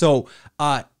 So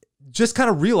just kind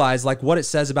of realize like what it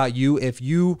says about you. If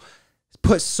you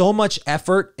put so much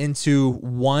effort into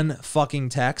one fucking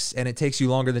text and it takes you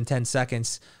longer than 10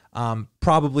 seconds,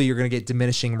 probably you're going to get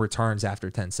diminishing returns after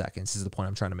 10 seconds is the point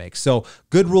I'm trying to make. So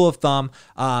good rule of thumb.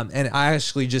 And I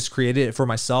actually just created it for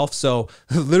myself. So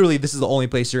literally this is the only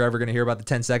place you're ever going to hear about the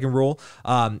 10-second rule.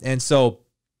 And so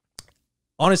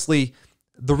honestly,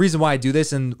 the reason why I do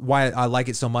this and why I like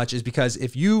it so much is because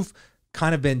if you've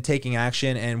kind of been taking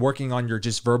action and working on your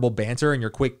just verbal banter and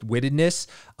your quick-wittedness,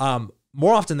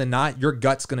 more often than not, your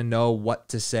gut's going to know what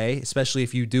to say, especially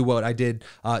if you do what I did,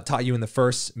 taught you in the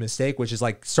first mistake, which is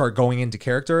like start going into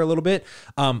character a little bit.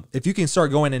 If you can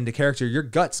start going into character, your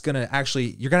gut's going to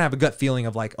actually, you're going to have a gut feeling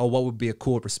of like, oh, what would be a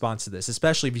cool response to this,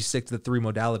 especially if you stick to the 3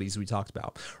 modalities we talked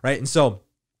about, right? And so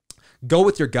go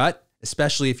with your gut,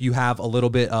 especially if you have a little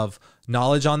bit of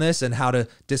knowledge on this and how to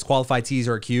disqualify T's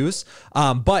or Q's.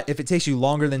 But if it takes you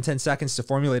longer than 10 seconds to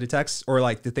formulate a text or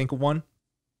like to think of one,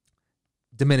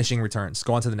 diminishing returns.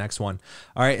 Go on to the next one.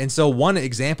 All right. And so one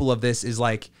example of this is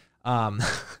like, and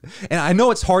I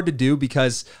know it's hard to do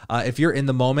because if you're in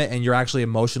the moment and you're actually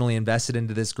emotionally invested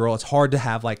into this girl, it's hard to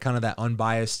have like kind of that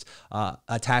unbiased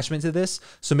attachment to this.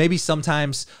 So maybe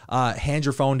sometimes hand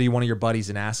your phone to one of your buddies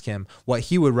and ask him what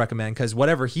he would recommend, because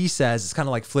whatever he says, it's kind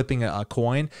of like flipping a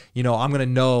coin. You know, I'm going to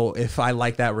know if I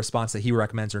like that response that he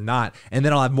recommends or not. And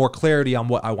then I'll have more clarity on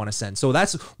what I want to send. So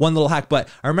that's one little hack. But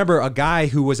I remember a guy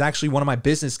who was actually one of my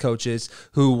business coaches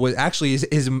who was actually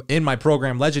is in my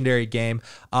program Legendary Game.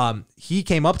 he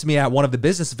came up to me at one of the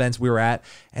business events we were at,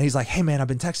 and he's like, hey man, I've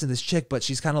been texting this chick, but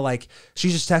she's kind of like, she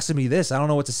just texted me this. I don't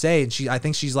know what to say. And I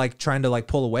think she's like trying to like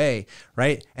pull away.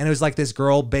 Right. And it was like this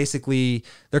girl, basically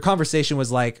their conversation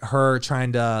was like her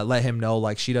trying to let him know,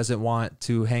 like, she doesn't want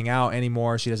to hang out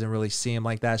anymore. She doesn't really see him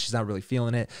like that. She's not really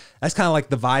feeling it. That's kind of like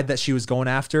the vibe that she was going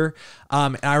after.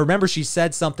 And I remember she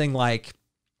said something like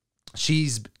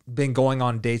she's been going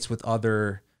on dates with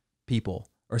other people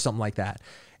or something like that.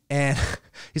 And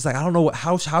he's like, I don't know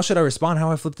how should I respond? How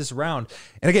do I flip this around?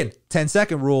 And again,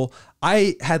 10-second rule.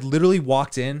 I had literally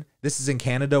walked in. This is in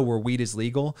Canada where weed is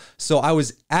legal. So I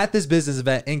was at this business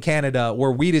event in Canada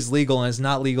where weed is legal and it's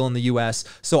not legal in the US.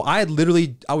 So I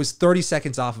was 30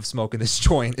 seconds off of smoking this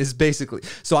joint is basically.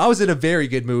 So I was in a very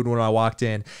good mood when I walked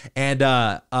in, and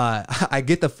I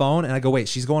get the phone and I go, wait,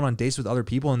 she's going on dates with other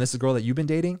people and this is a girl that you've been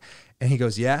dating? And he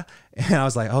goes, yeah. And I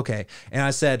was like, okay. And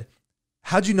I said,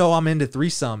 how'd you know I'm into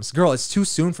threesomes? Girl, it's too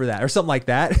soon for that, or something like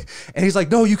that. And he's like,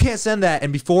 no, you can't send that.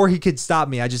 And before he could stop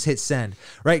me, I just hit send,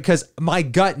 right? Because my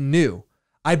gut knew.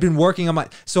 I'd been working on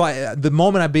the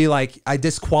moment I'd be like, I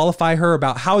disqualify her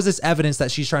about how is this evidence that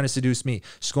she's trying to seduce me?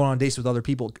 She's going on dates with other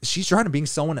people. She's trying to bring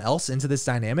someone else into this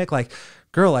dynamic. Like,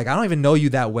 girl, like, I don't even know you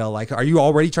that well. Like, are you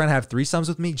already trying to have threesomes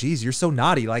with me? Jeez, you're so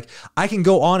naughty. Like, I can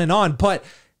go on and on, but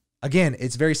again,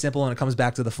 it's very simple, and it comes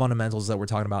back to the fundamentals that we're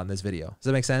talking about in this video. Does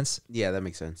that make sense? Yeah, that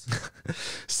makes sense.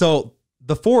 So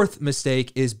the fourth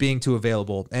mistake is being too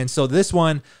available. And so this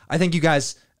one, I think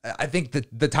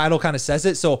the title kind of says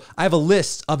it. So I have a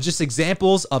list of just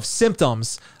examples of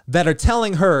symptoms that are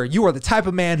telling her you are the type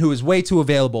of man who is way too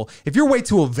available. If you're way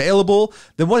too available,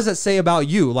 then what does that say about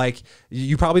you? Like,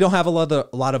 you probably don't have a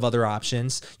lot of other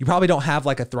options. You probably don't have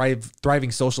like a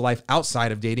thriving social life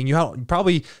outside of dating. You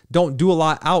probably don't do a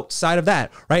lot outside of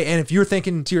that, right? And if you're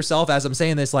thinking to yourself as I'm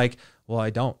saying this, like, well, I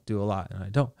don't do a lot and I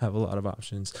don't have a lot of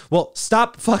options. Well,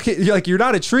 stop fucking, you're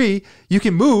not a tree. You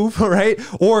can move, right?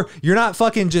 Or you're not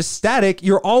fucking just static.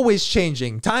 You're always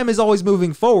changing. Time is always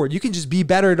moving forward. You can just be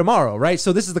better tomorrow, right?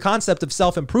 So this is the concept of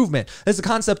self-improvement. This is the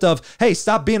concept of, hey,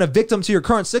 stop being a victim to your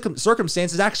current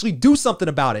circumstances. Actually do something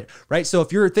about it, right? So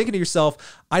if you're thinking to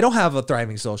yourself, I don't have a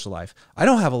thriving social life. I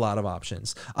don't have a lot of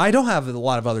options. I don't have a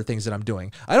lot of other things that I'm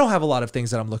doing. I don't have a lot of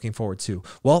things that I'm looking forward to.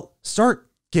 Well, start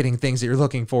getting things that you're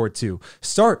looking forward to.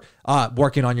 Start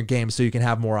working on your game so you can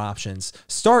have more options.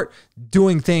 Start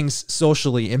doing things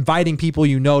socially, inviting people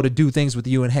you know to do things with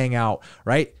you and hang out,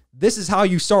 right? This is how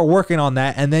you start working on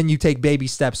that, and then you take baby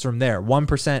steps from there,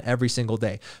 1% every single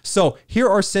day. So here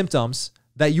are symptoms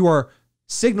that you are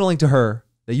signaling to her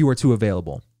that you are too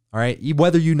available, all right?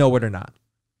 Whether you know it or not.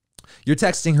 You're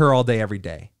texting her all day, every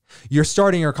day. You're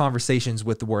starting your conversations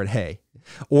with the word hey,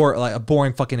 or like a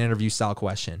boring fucking interview style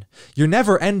question. You're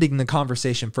never ending the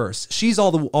conversation first. She's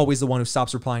always the one who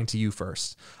stops replying to you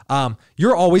first.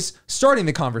 You're always starting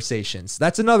the conversations.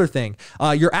 That's another thing.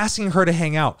 You're asking her to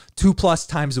hang out 2+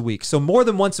 times a week. So more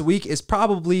than once a week is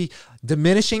probably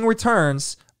diminishing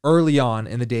returns early on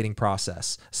in the dating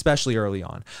process, especially early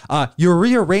on. You're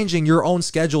rearranging your own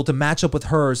schedule to match up with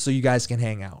hers so you guys can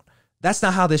hang out. That's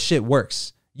not how this shit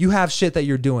works. You have shit that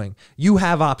you're doing. You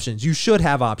have options. You should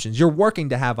have options. You're working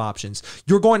to have options.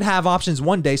 You're going to have options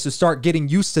one day, so start getting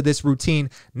used to this routine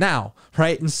now,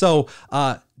 right? And so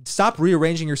stop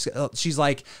rearranging your, she's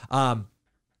like, I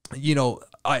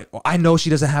know she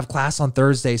doesn't have class on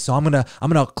Thursday, so I'm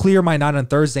gonna clear my night on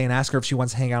Thursday and ask her if she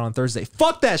wants to hang out on Thursday.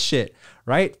 Fuck that shit,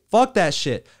 right? Fuck that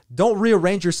shit. Don't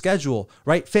rearrange your schedule,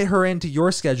 right? Fit her into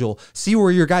your schedule. See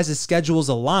where your guys' schedules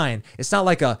align. It's not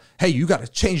like hey, you got to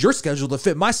change your schedule to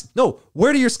fit my. No,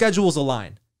 where do your schedules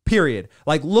align? Period.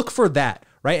 Like, look for that,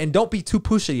 right? And don't be too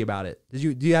pushy about it.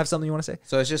 Do you have something you want to say?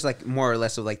 So it's just like more or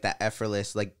less of like that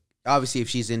effortless. Like, obviously, if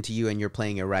she's into you and you're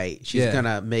playing it right, she's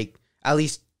gonna make at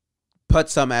least put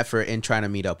some effort in trying to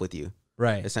meet up with you.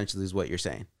 Right. Essentially is what you're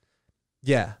saying.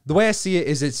 Yeah. The way I see it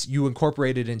is you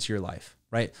incorporate it into your life,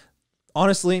 right?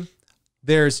 Honestly,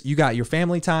 you got your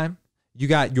family time. You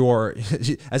got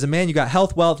as a man, you got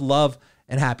health, wealth, love,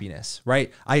 and happiness,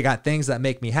 right? I got things that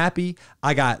make me happy.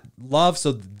 I got love.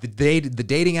 So the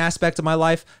dating aspect of my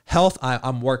life, health,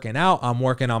 I'm working out. I'm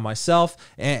working on myself,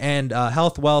 and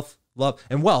health, wealth, love,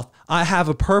 and wealth. I have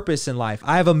a purpose in life.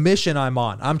 I have a mission I'm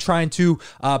on. I'm trying to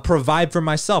provide for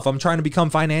myself. I'm trying to become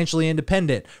financially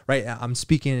independent, right? I'm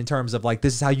speaking in terms of like,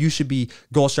 this is how you should be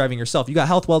goal striving yourself. You got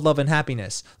health, wealth, love, and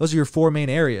happiness. Those are your 4 main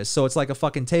areas. So it's like a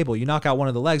fucking table. You knock out one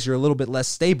of the legs, you're a little bit less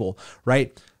stable,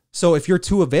 right? So if you're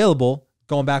too available,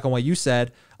 going back on what you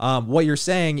said, what you're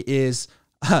saying is,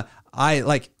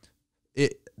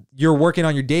 you're working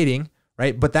on your dating,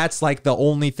 right? But that's like the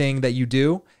only thing that you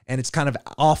do, and it's kind of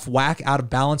off whack, out of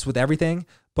balance with everything.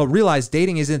 But realize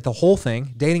dating isn't the whole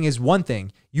thing. Dating is one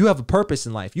thing. You have a purpose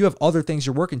in life. You have other things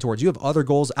you're working towards. You have other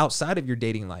goals outside of your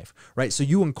dating life, right? So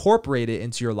you incorporate it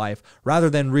into your life rather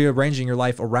than rearranging your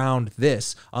life around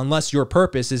this, unless your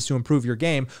purpose is to improve your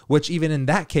game, which even in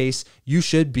that case, you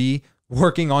should be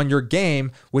working on your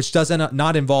game, which doesn't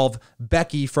not involve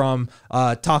Becky from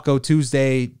Taco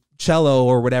Tuesday Cello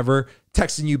or whatever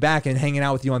texting you back and hanging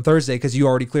out with you on Thursday because you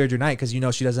already cleared your night because you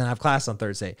know she doesn't have class on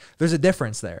Thursday. There's a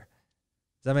difference there.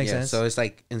 Does that make sense? So it's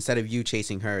like instead of you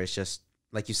chasing her, it's just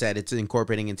like you said, it's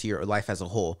incorporating into your life as a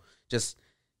whole. Just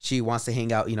she wants to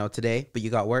hang out, today, but you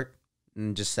got work,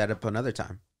 and just set up another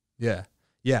time. Yeah,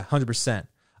 100%.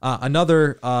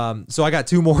 Another, so I got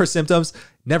 2 more symptoms.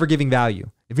 Never giving value.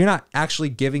 If you're not actually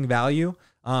giving value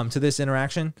to this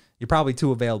interaction, you're probably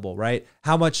too available, right?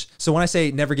 How much? So when I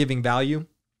say never giving value,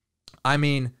 I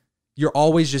mean, you're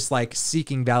always just like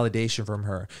seeking validation from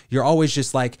her. You're always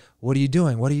just like, what are you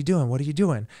doing? What are you doing? What are you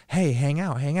doing? Hey, hang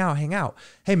out, hang out, hang out.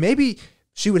 Hey, maybe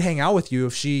she would hang out with you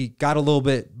if she got a little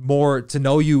bit more to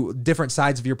know you, different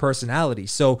sides of your personality.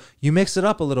 So you mix it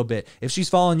up a little bit. If she's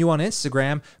following you on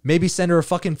Instagram, maybe send her a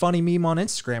fucking funny meme on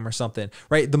Instagram or something,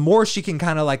 right? The more she can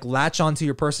kind of like latch onto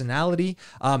your personality,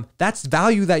 that's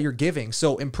value that you're giving.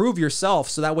 So improve yourself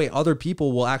so that way other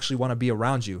people will actually want to be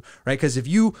around you, right? Because if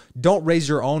you don't raise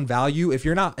your own value, if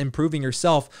you're not improving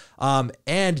yourself,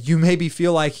 and you maybe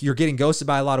feel like you're getting ghosted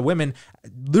by a lot of women,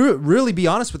 really be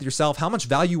honest with yourself. How much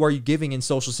value are you giving in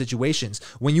social situations?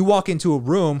 When you walk into a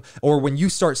room or when you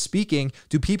start speaking,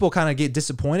 do people kind of get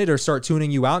disappointed or start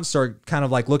tuning you out and start kind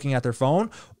of like looking at their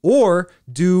phone? Or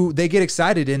do they get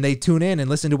excited and they tune in and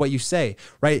listen to what you say,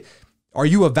 right? Are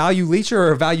you a value leecher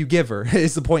or a value giver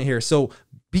is the point here. So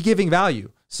be giving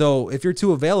value. So if you're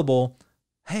too available,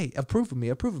 hey, approve of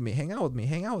me, hang out with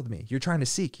me. You're trying to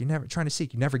seek, you're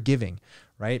never giving,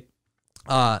 right?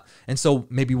 And so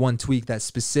maybe one tweak that's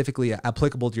specifically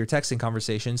applicable to your texting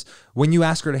conversations, when you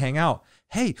ask her to hang out,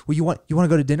 hey, well, you want to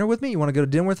go to dinner with me? You want to go to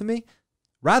dinner with me?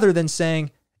 Rather than saying,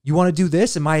 you want to do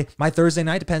this and my Thursday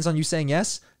night depends on you saying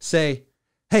yes, say,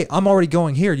 hey, I'm already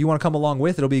going here. You want to come along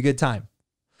with? It'll be a good time.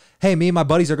 Hey, me and my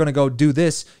buddies are going to go do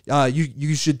this.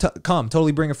 You should come.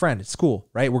 Totally bring a friend. It's cool,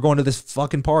 right? We're going to this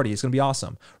fucking party. It's going to be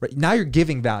awesome. Right? Now you're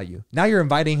giving value. Now you're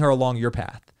inviting her along your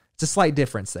path. It's a slight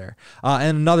difference there.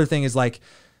 And another thing is like,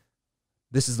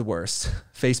 this is the worst.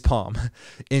 Face palm,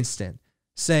 instant.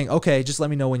 Saying, okay, just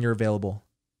let me know when you're available.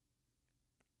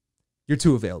 You're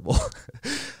too available.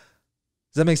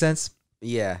 Does that make sense?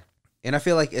 Yeah. And I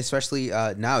feel like especially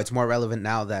now, it's more relevant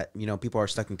now that, people are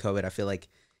stuck in COVID. I feel like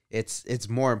it's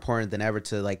more important than ever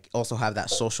to like also have that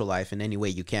social life in any way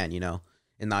you can,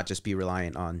 and not just be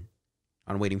reliant on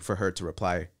waiting for her to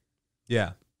reply.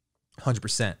 Yeah,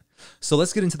 100%. So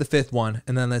let's get into the 5th one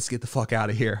and then let's get the fuck out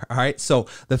of here. All right. So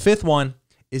the 5th one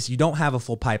is you don't have a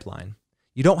full pipeline.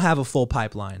 You don't have a full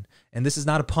pipeline. And this is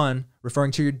not a pun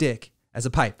referring to your dick as a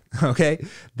pipe. Okay.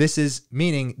 This is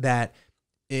meaning that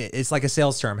it's like a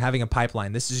sales term, having a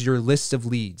pipeline. This is your list of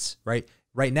leads, right?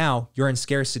 Right now, you're in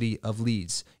scarcity of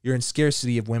leads. You're in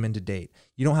scarcity of women to date.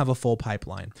 You don't have a full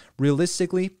pipeline.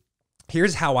 Realistically,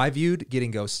 here's how I viewed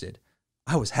getting ghosted.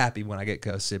 I was happy when I get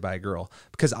ghosted by a girl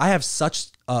because I have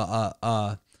such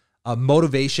a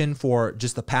motivation for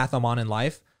just the path I'm on in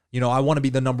life. I want to be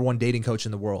the #1 dating coach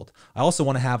in the world. I also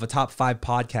want to have a top 5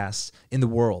 podcasts in the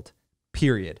world,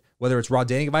 period. Whether it's Raw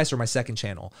Dating Advice or my second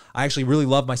channel. I actually really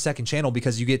love my second channel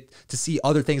because you get to see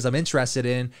other things I'm interested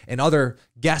in and other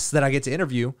guests that I get to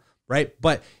interview, right?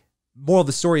 But moral of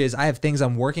the story is I have things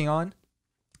I'm working on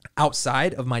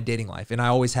outside of my dating life. And I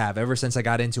always have, ever since I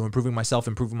got into improving myself,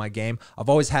 improving my game. I've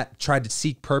always tried to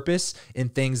seek purpose in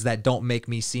things that don't make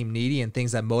me seem needy and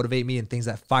things that motivate me and things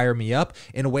that fire me up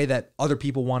in a way that other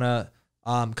people want to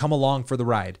come along for the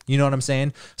ride. You know what I'm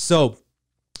saying? So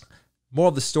moral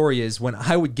of the story is when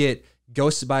I would get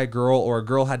ghosted by a girl or a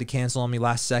girl had to cancel on me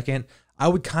last second, I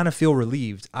would kind of feel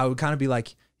relieved. I would kind of be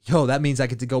like, yo, that means I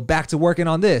get to go back to working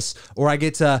on this. Or I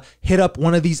get to hit up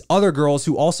one of these other girls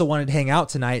who also wanted to hang out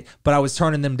tonight, but I was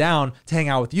turning them down to hang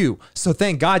out with you. So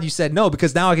thank God you said no,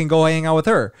 because now I can go hang out with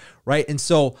her, right? And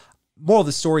so moral of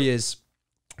the story is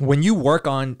when you work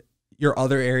on your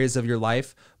other areas of your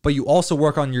life, but you also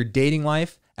work on your dating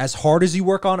life as hard as you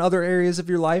work on other areas of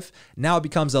your life, now it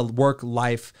becomes a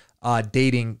work-life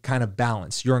dating kind of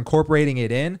balance. You're incorporating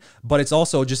it in, but it's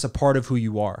also just a part of who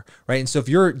you are, right? And so if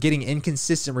you're getting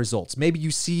inconsistent results, maybe you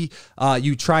see,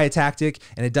 you try a tactic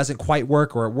and it doesn't quite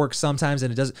work, or it works sometimes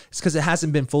and it doesn't, it's because it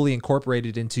hasn't been fully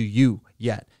incorporated into you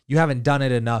yet. You haven't done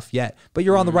it enough yet, but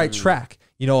you're on the right track.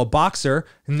 A boxer,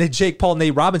 and then Jake Paul,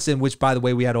 Nate Robinson, which by the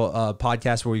way, we had a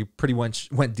podcast where we pretty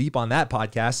much went deep on that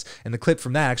podcast, and the clip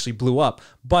from that actually blew up.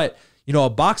 But You know, a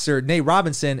boxer, Nate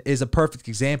Robinson, is a perfect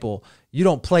example. You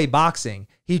don't play boxing.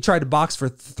 He tried to box for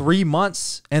 3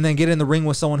 months and then get in the ring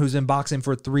with someone who's in boxing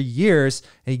for 3 years,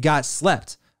 and he got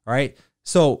slept. All right.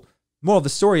 So, moral of the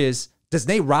story is, does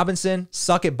Nate Robinson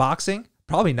suck at boxing?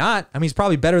 Probably not. I mean, he's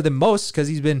probably better than most because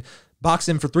he's been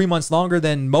boxing for 3 months longer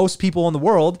than most people in the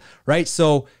world, right?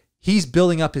 So he's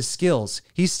building up his skills.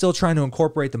 He's still trying to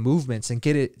incorporate the movements and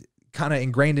get it kind of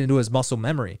ingrained into his muscle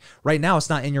memory. Right now, it's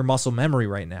not in your muscle memory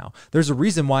right now. There's a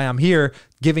reason why I'm here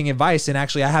giving advice, and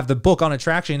actually I have the book on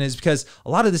attraction, is because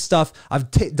a lot of this stuff, I've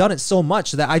done it so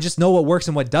much that I just know what works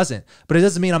and what doesn't. But it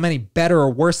doesn't mean I'm any better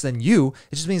or worse than you.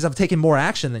 It just means I've taken more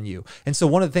action than you. And so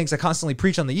one of the things I constantly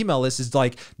preach on the email list is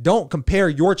like, don't compare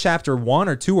your chapter 1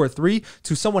 or 2 or 3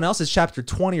 to someone else's chapter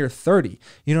 20 or 30.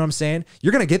 You know what I'm saying?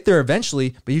 You're going to get there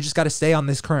eventually, but you just got to stay on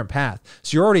this current path.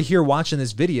 So you're already here watching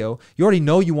this video. You already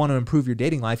know you want to improve your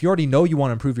dating life. You already know you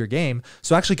want to improve your game.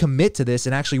 So actually commit to this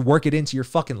and actually work it into your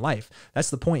fucking life.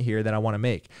 That's the point here that I want to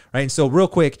make, right? And so real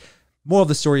quick, moral of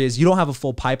the story is, you don't have a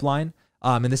full pipeline.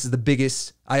 And this is the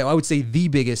biggest, I would say the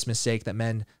biggest mistake that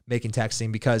men make in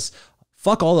texting, because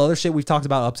fuck all the other shit we've talked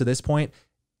about up to this point.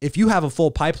 If you have a full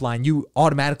pipeline, you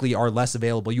automatically are less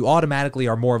available. You automatically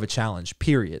are more of a challenge,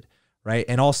 period, right?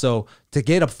 And also, to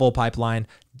get a full pipeline,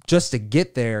 just to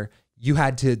get there, you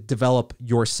had to develop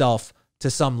yourself to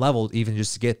some level, even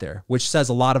just to get there, which says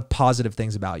a lot of positive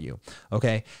things about you.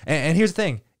 Okay. And here's the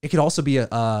thing. It could also be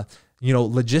a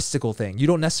logistical thing. You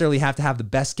don't necessarily have to have the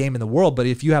best game in the world, but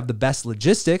if you have the best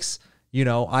logistics, you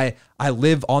know, I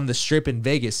live on the strip in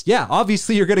Vegas. Yeah,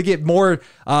 obviously you're going to get more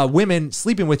women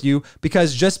sleeping with you,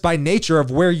 because just by nature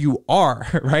of where you are,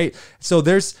 right? So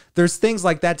there's things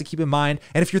like that to keep in mind.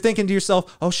 And if you're thinking to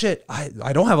yourself, oh shit,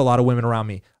 I don't have a lot of women around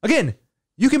me. Again,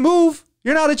 you can move.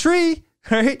 You're not a tree.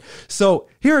 Right? So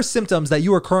here are symptoms that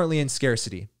you are currently in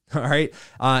scarcity. All right.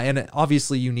 And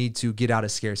obviously you need to get out of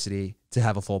scarcity to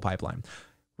have a full pipeline.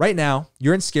 Right now,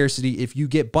 you're in scarcity if you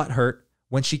get butt hurt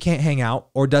when she can't hang out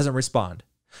or doesn't respond.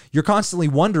 You're constantly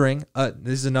wondering,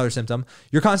 this is another symptom.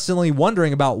 You're constantly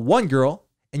wondering about one girl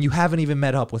and you haven't even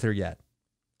met up with her yet.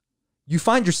 You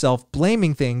find yourself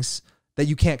blaming things that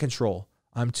you can't control.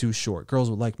 I'm too short. Girls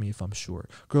would like me if I'm short.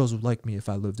 Girls would like me if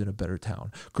I lived in a better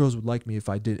town. Girls would like me if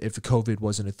COVID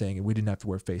wasn't a thing and we didn't have to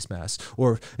wear face masks.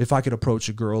 Or if I could approach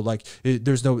a girl, like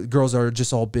girls are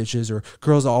just all bitches, or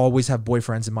girls always have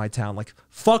boyfriends in my town. Like,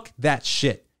 fuck that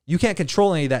shit. You can't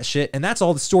control any of that shit. And that's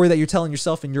all the story that you're telling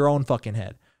yourself in your own fucking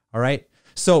head. All right.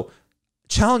 So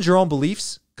challenge your own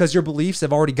beliefs, because your beliefs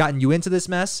have already gotten you into this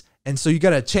mess. And so you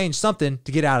got to change something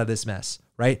to get out of this mess.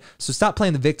 Right? So stop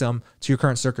playing the victim to your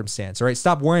current circumstance. All right.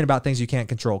 Stop worrying about things you can't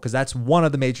control, because that's one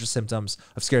of the major symptoms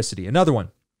of scarcity. Another one,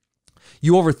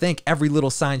 you overthink every little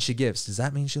sign she gives. Does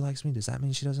that mean she likes me? Does that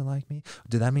mean she doesn't like me?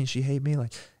 Did that mean she hates me?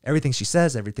 Like, everything she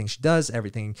says, everything she does,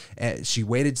 everything. She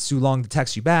waited too long to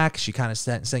text you back. She kind of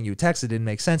sent you a text that didn't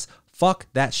make sense. Fuck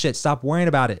that shit. Stop worrying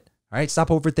about it. All right. Stop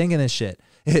overthinking this shit.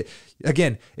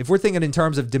 Again, if we're thinking in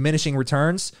terms of diminishing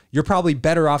returns, you're probably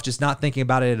better off just not thinking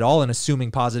about it at all and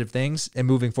assuming positive things and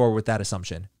moving forward with that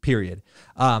assumption, period.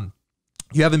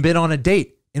 You haven't been on a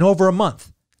date in over a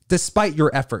month, despite your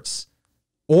efforts,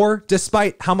 or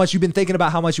despite how much you've been thinking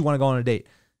about how much you want to go on a date.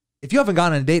 If you haven't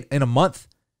gone on a date in a month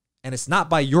and it's not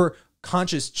by your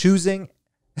conscious choosing,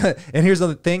 and here's the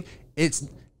other thing, it's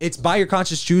by your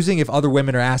conscious choosing if other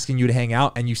women are asking you to hang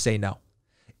out and you say no.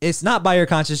 It's not by your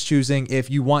conscious choosing if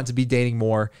you want to be dating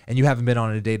more and you haven't been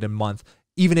on a date in a month,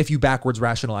 even if you backwards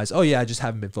rationalize, oh yeah, I just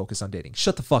haven't been focused on dating.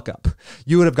 Shut the fuck up.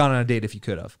 You would have gone on a date if you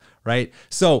could have, right?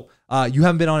 So you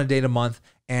haven't been on a date a month,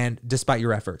 and despite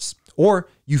your efforts, or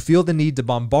you feel the need to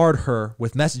bombard her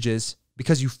with messages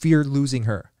because you fear losing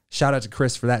her. Shout out to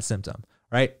Chris for that symptom,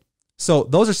 right? So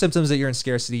those are symptoms that you're in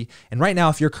scarcity. And right now,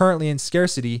 if you're currently in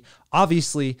scarcity,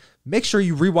 obviously make sure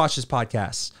you rewatch this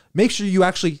podcast. Make sure you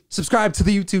actually subscribe to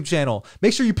the YouTube channel.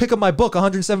 Make sure you pick up my book,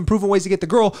 107 Proven Ways to Get the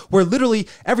Girl, where literally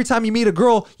every time you meet a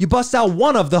girl, you bust out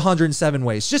one of the 107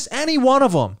 ways, just any one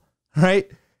of them, right?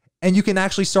 And you can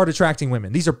actually start attracting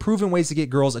women. These are proven ways to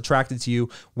get girls attracted to you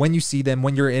when you see them,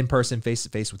 when you're in person, face to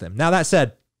face with them. Now, that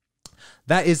said,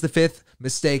 that is the 5th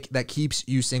mistake that keeps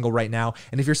you single right now.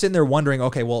 And if you're sitting there wondering,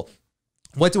 okay, well,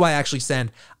 what do I actually send?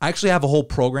 I actually have a whole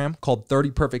program called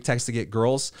 30 Perfect Texts to Get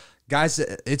Girls. Guys,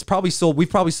 it's probably sold. We've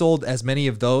probably sold as many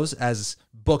of those as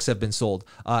books have been sold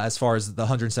as far as the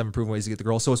 107 Proven Ways to Get the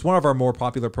Girl. So it's one of our more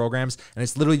popular programs, and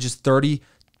it's literally just 30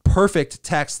 perfect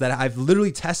texts that I've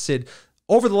literally tested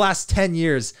over the last 10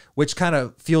 years, which kind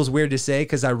of feels weird to say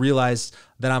because I realized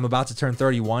that I'm about to turn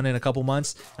 31 in a couple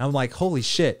months. And I'm like, holy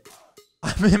shit.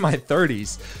 I'm in my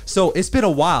 30s. So it's been a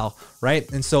while, right?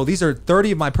 And so these are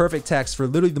 30 of my perfect texts for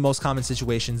literally the most common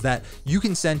situations that you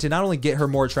can send to not only get her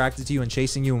more attracted to you and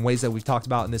chasing you in ways that we've talked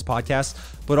about in this podcast,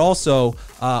 but also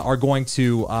are going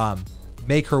to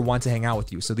make her want to hang out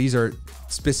with you. So these are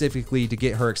specifically to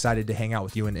get her excited to hang out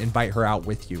with you and invite her out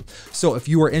with you. So if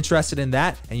you are interested in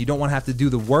that and you don't want to have to do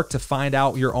the work to find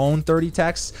out your own 30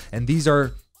 texts, and these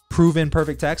are proven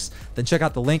perfect texts, then check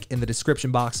out the link in the description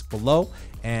box below,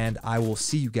 and I will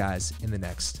see you guys in the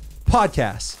next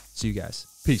podcast. See you guys.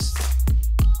 Peace.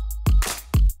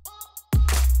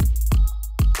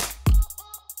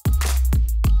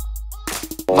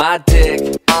 My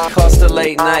dick cost a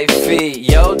late night fee.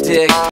 Yo, dick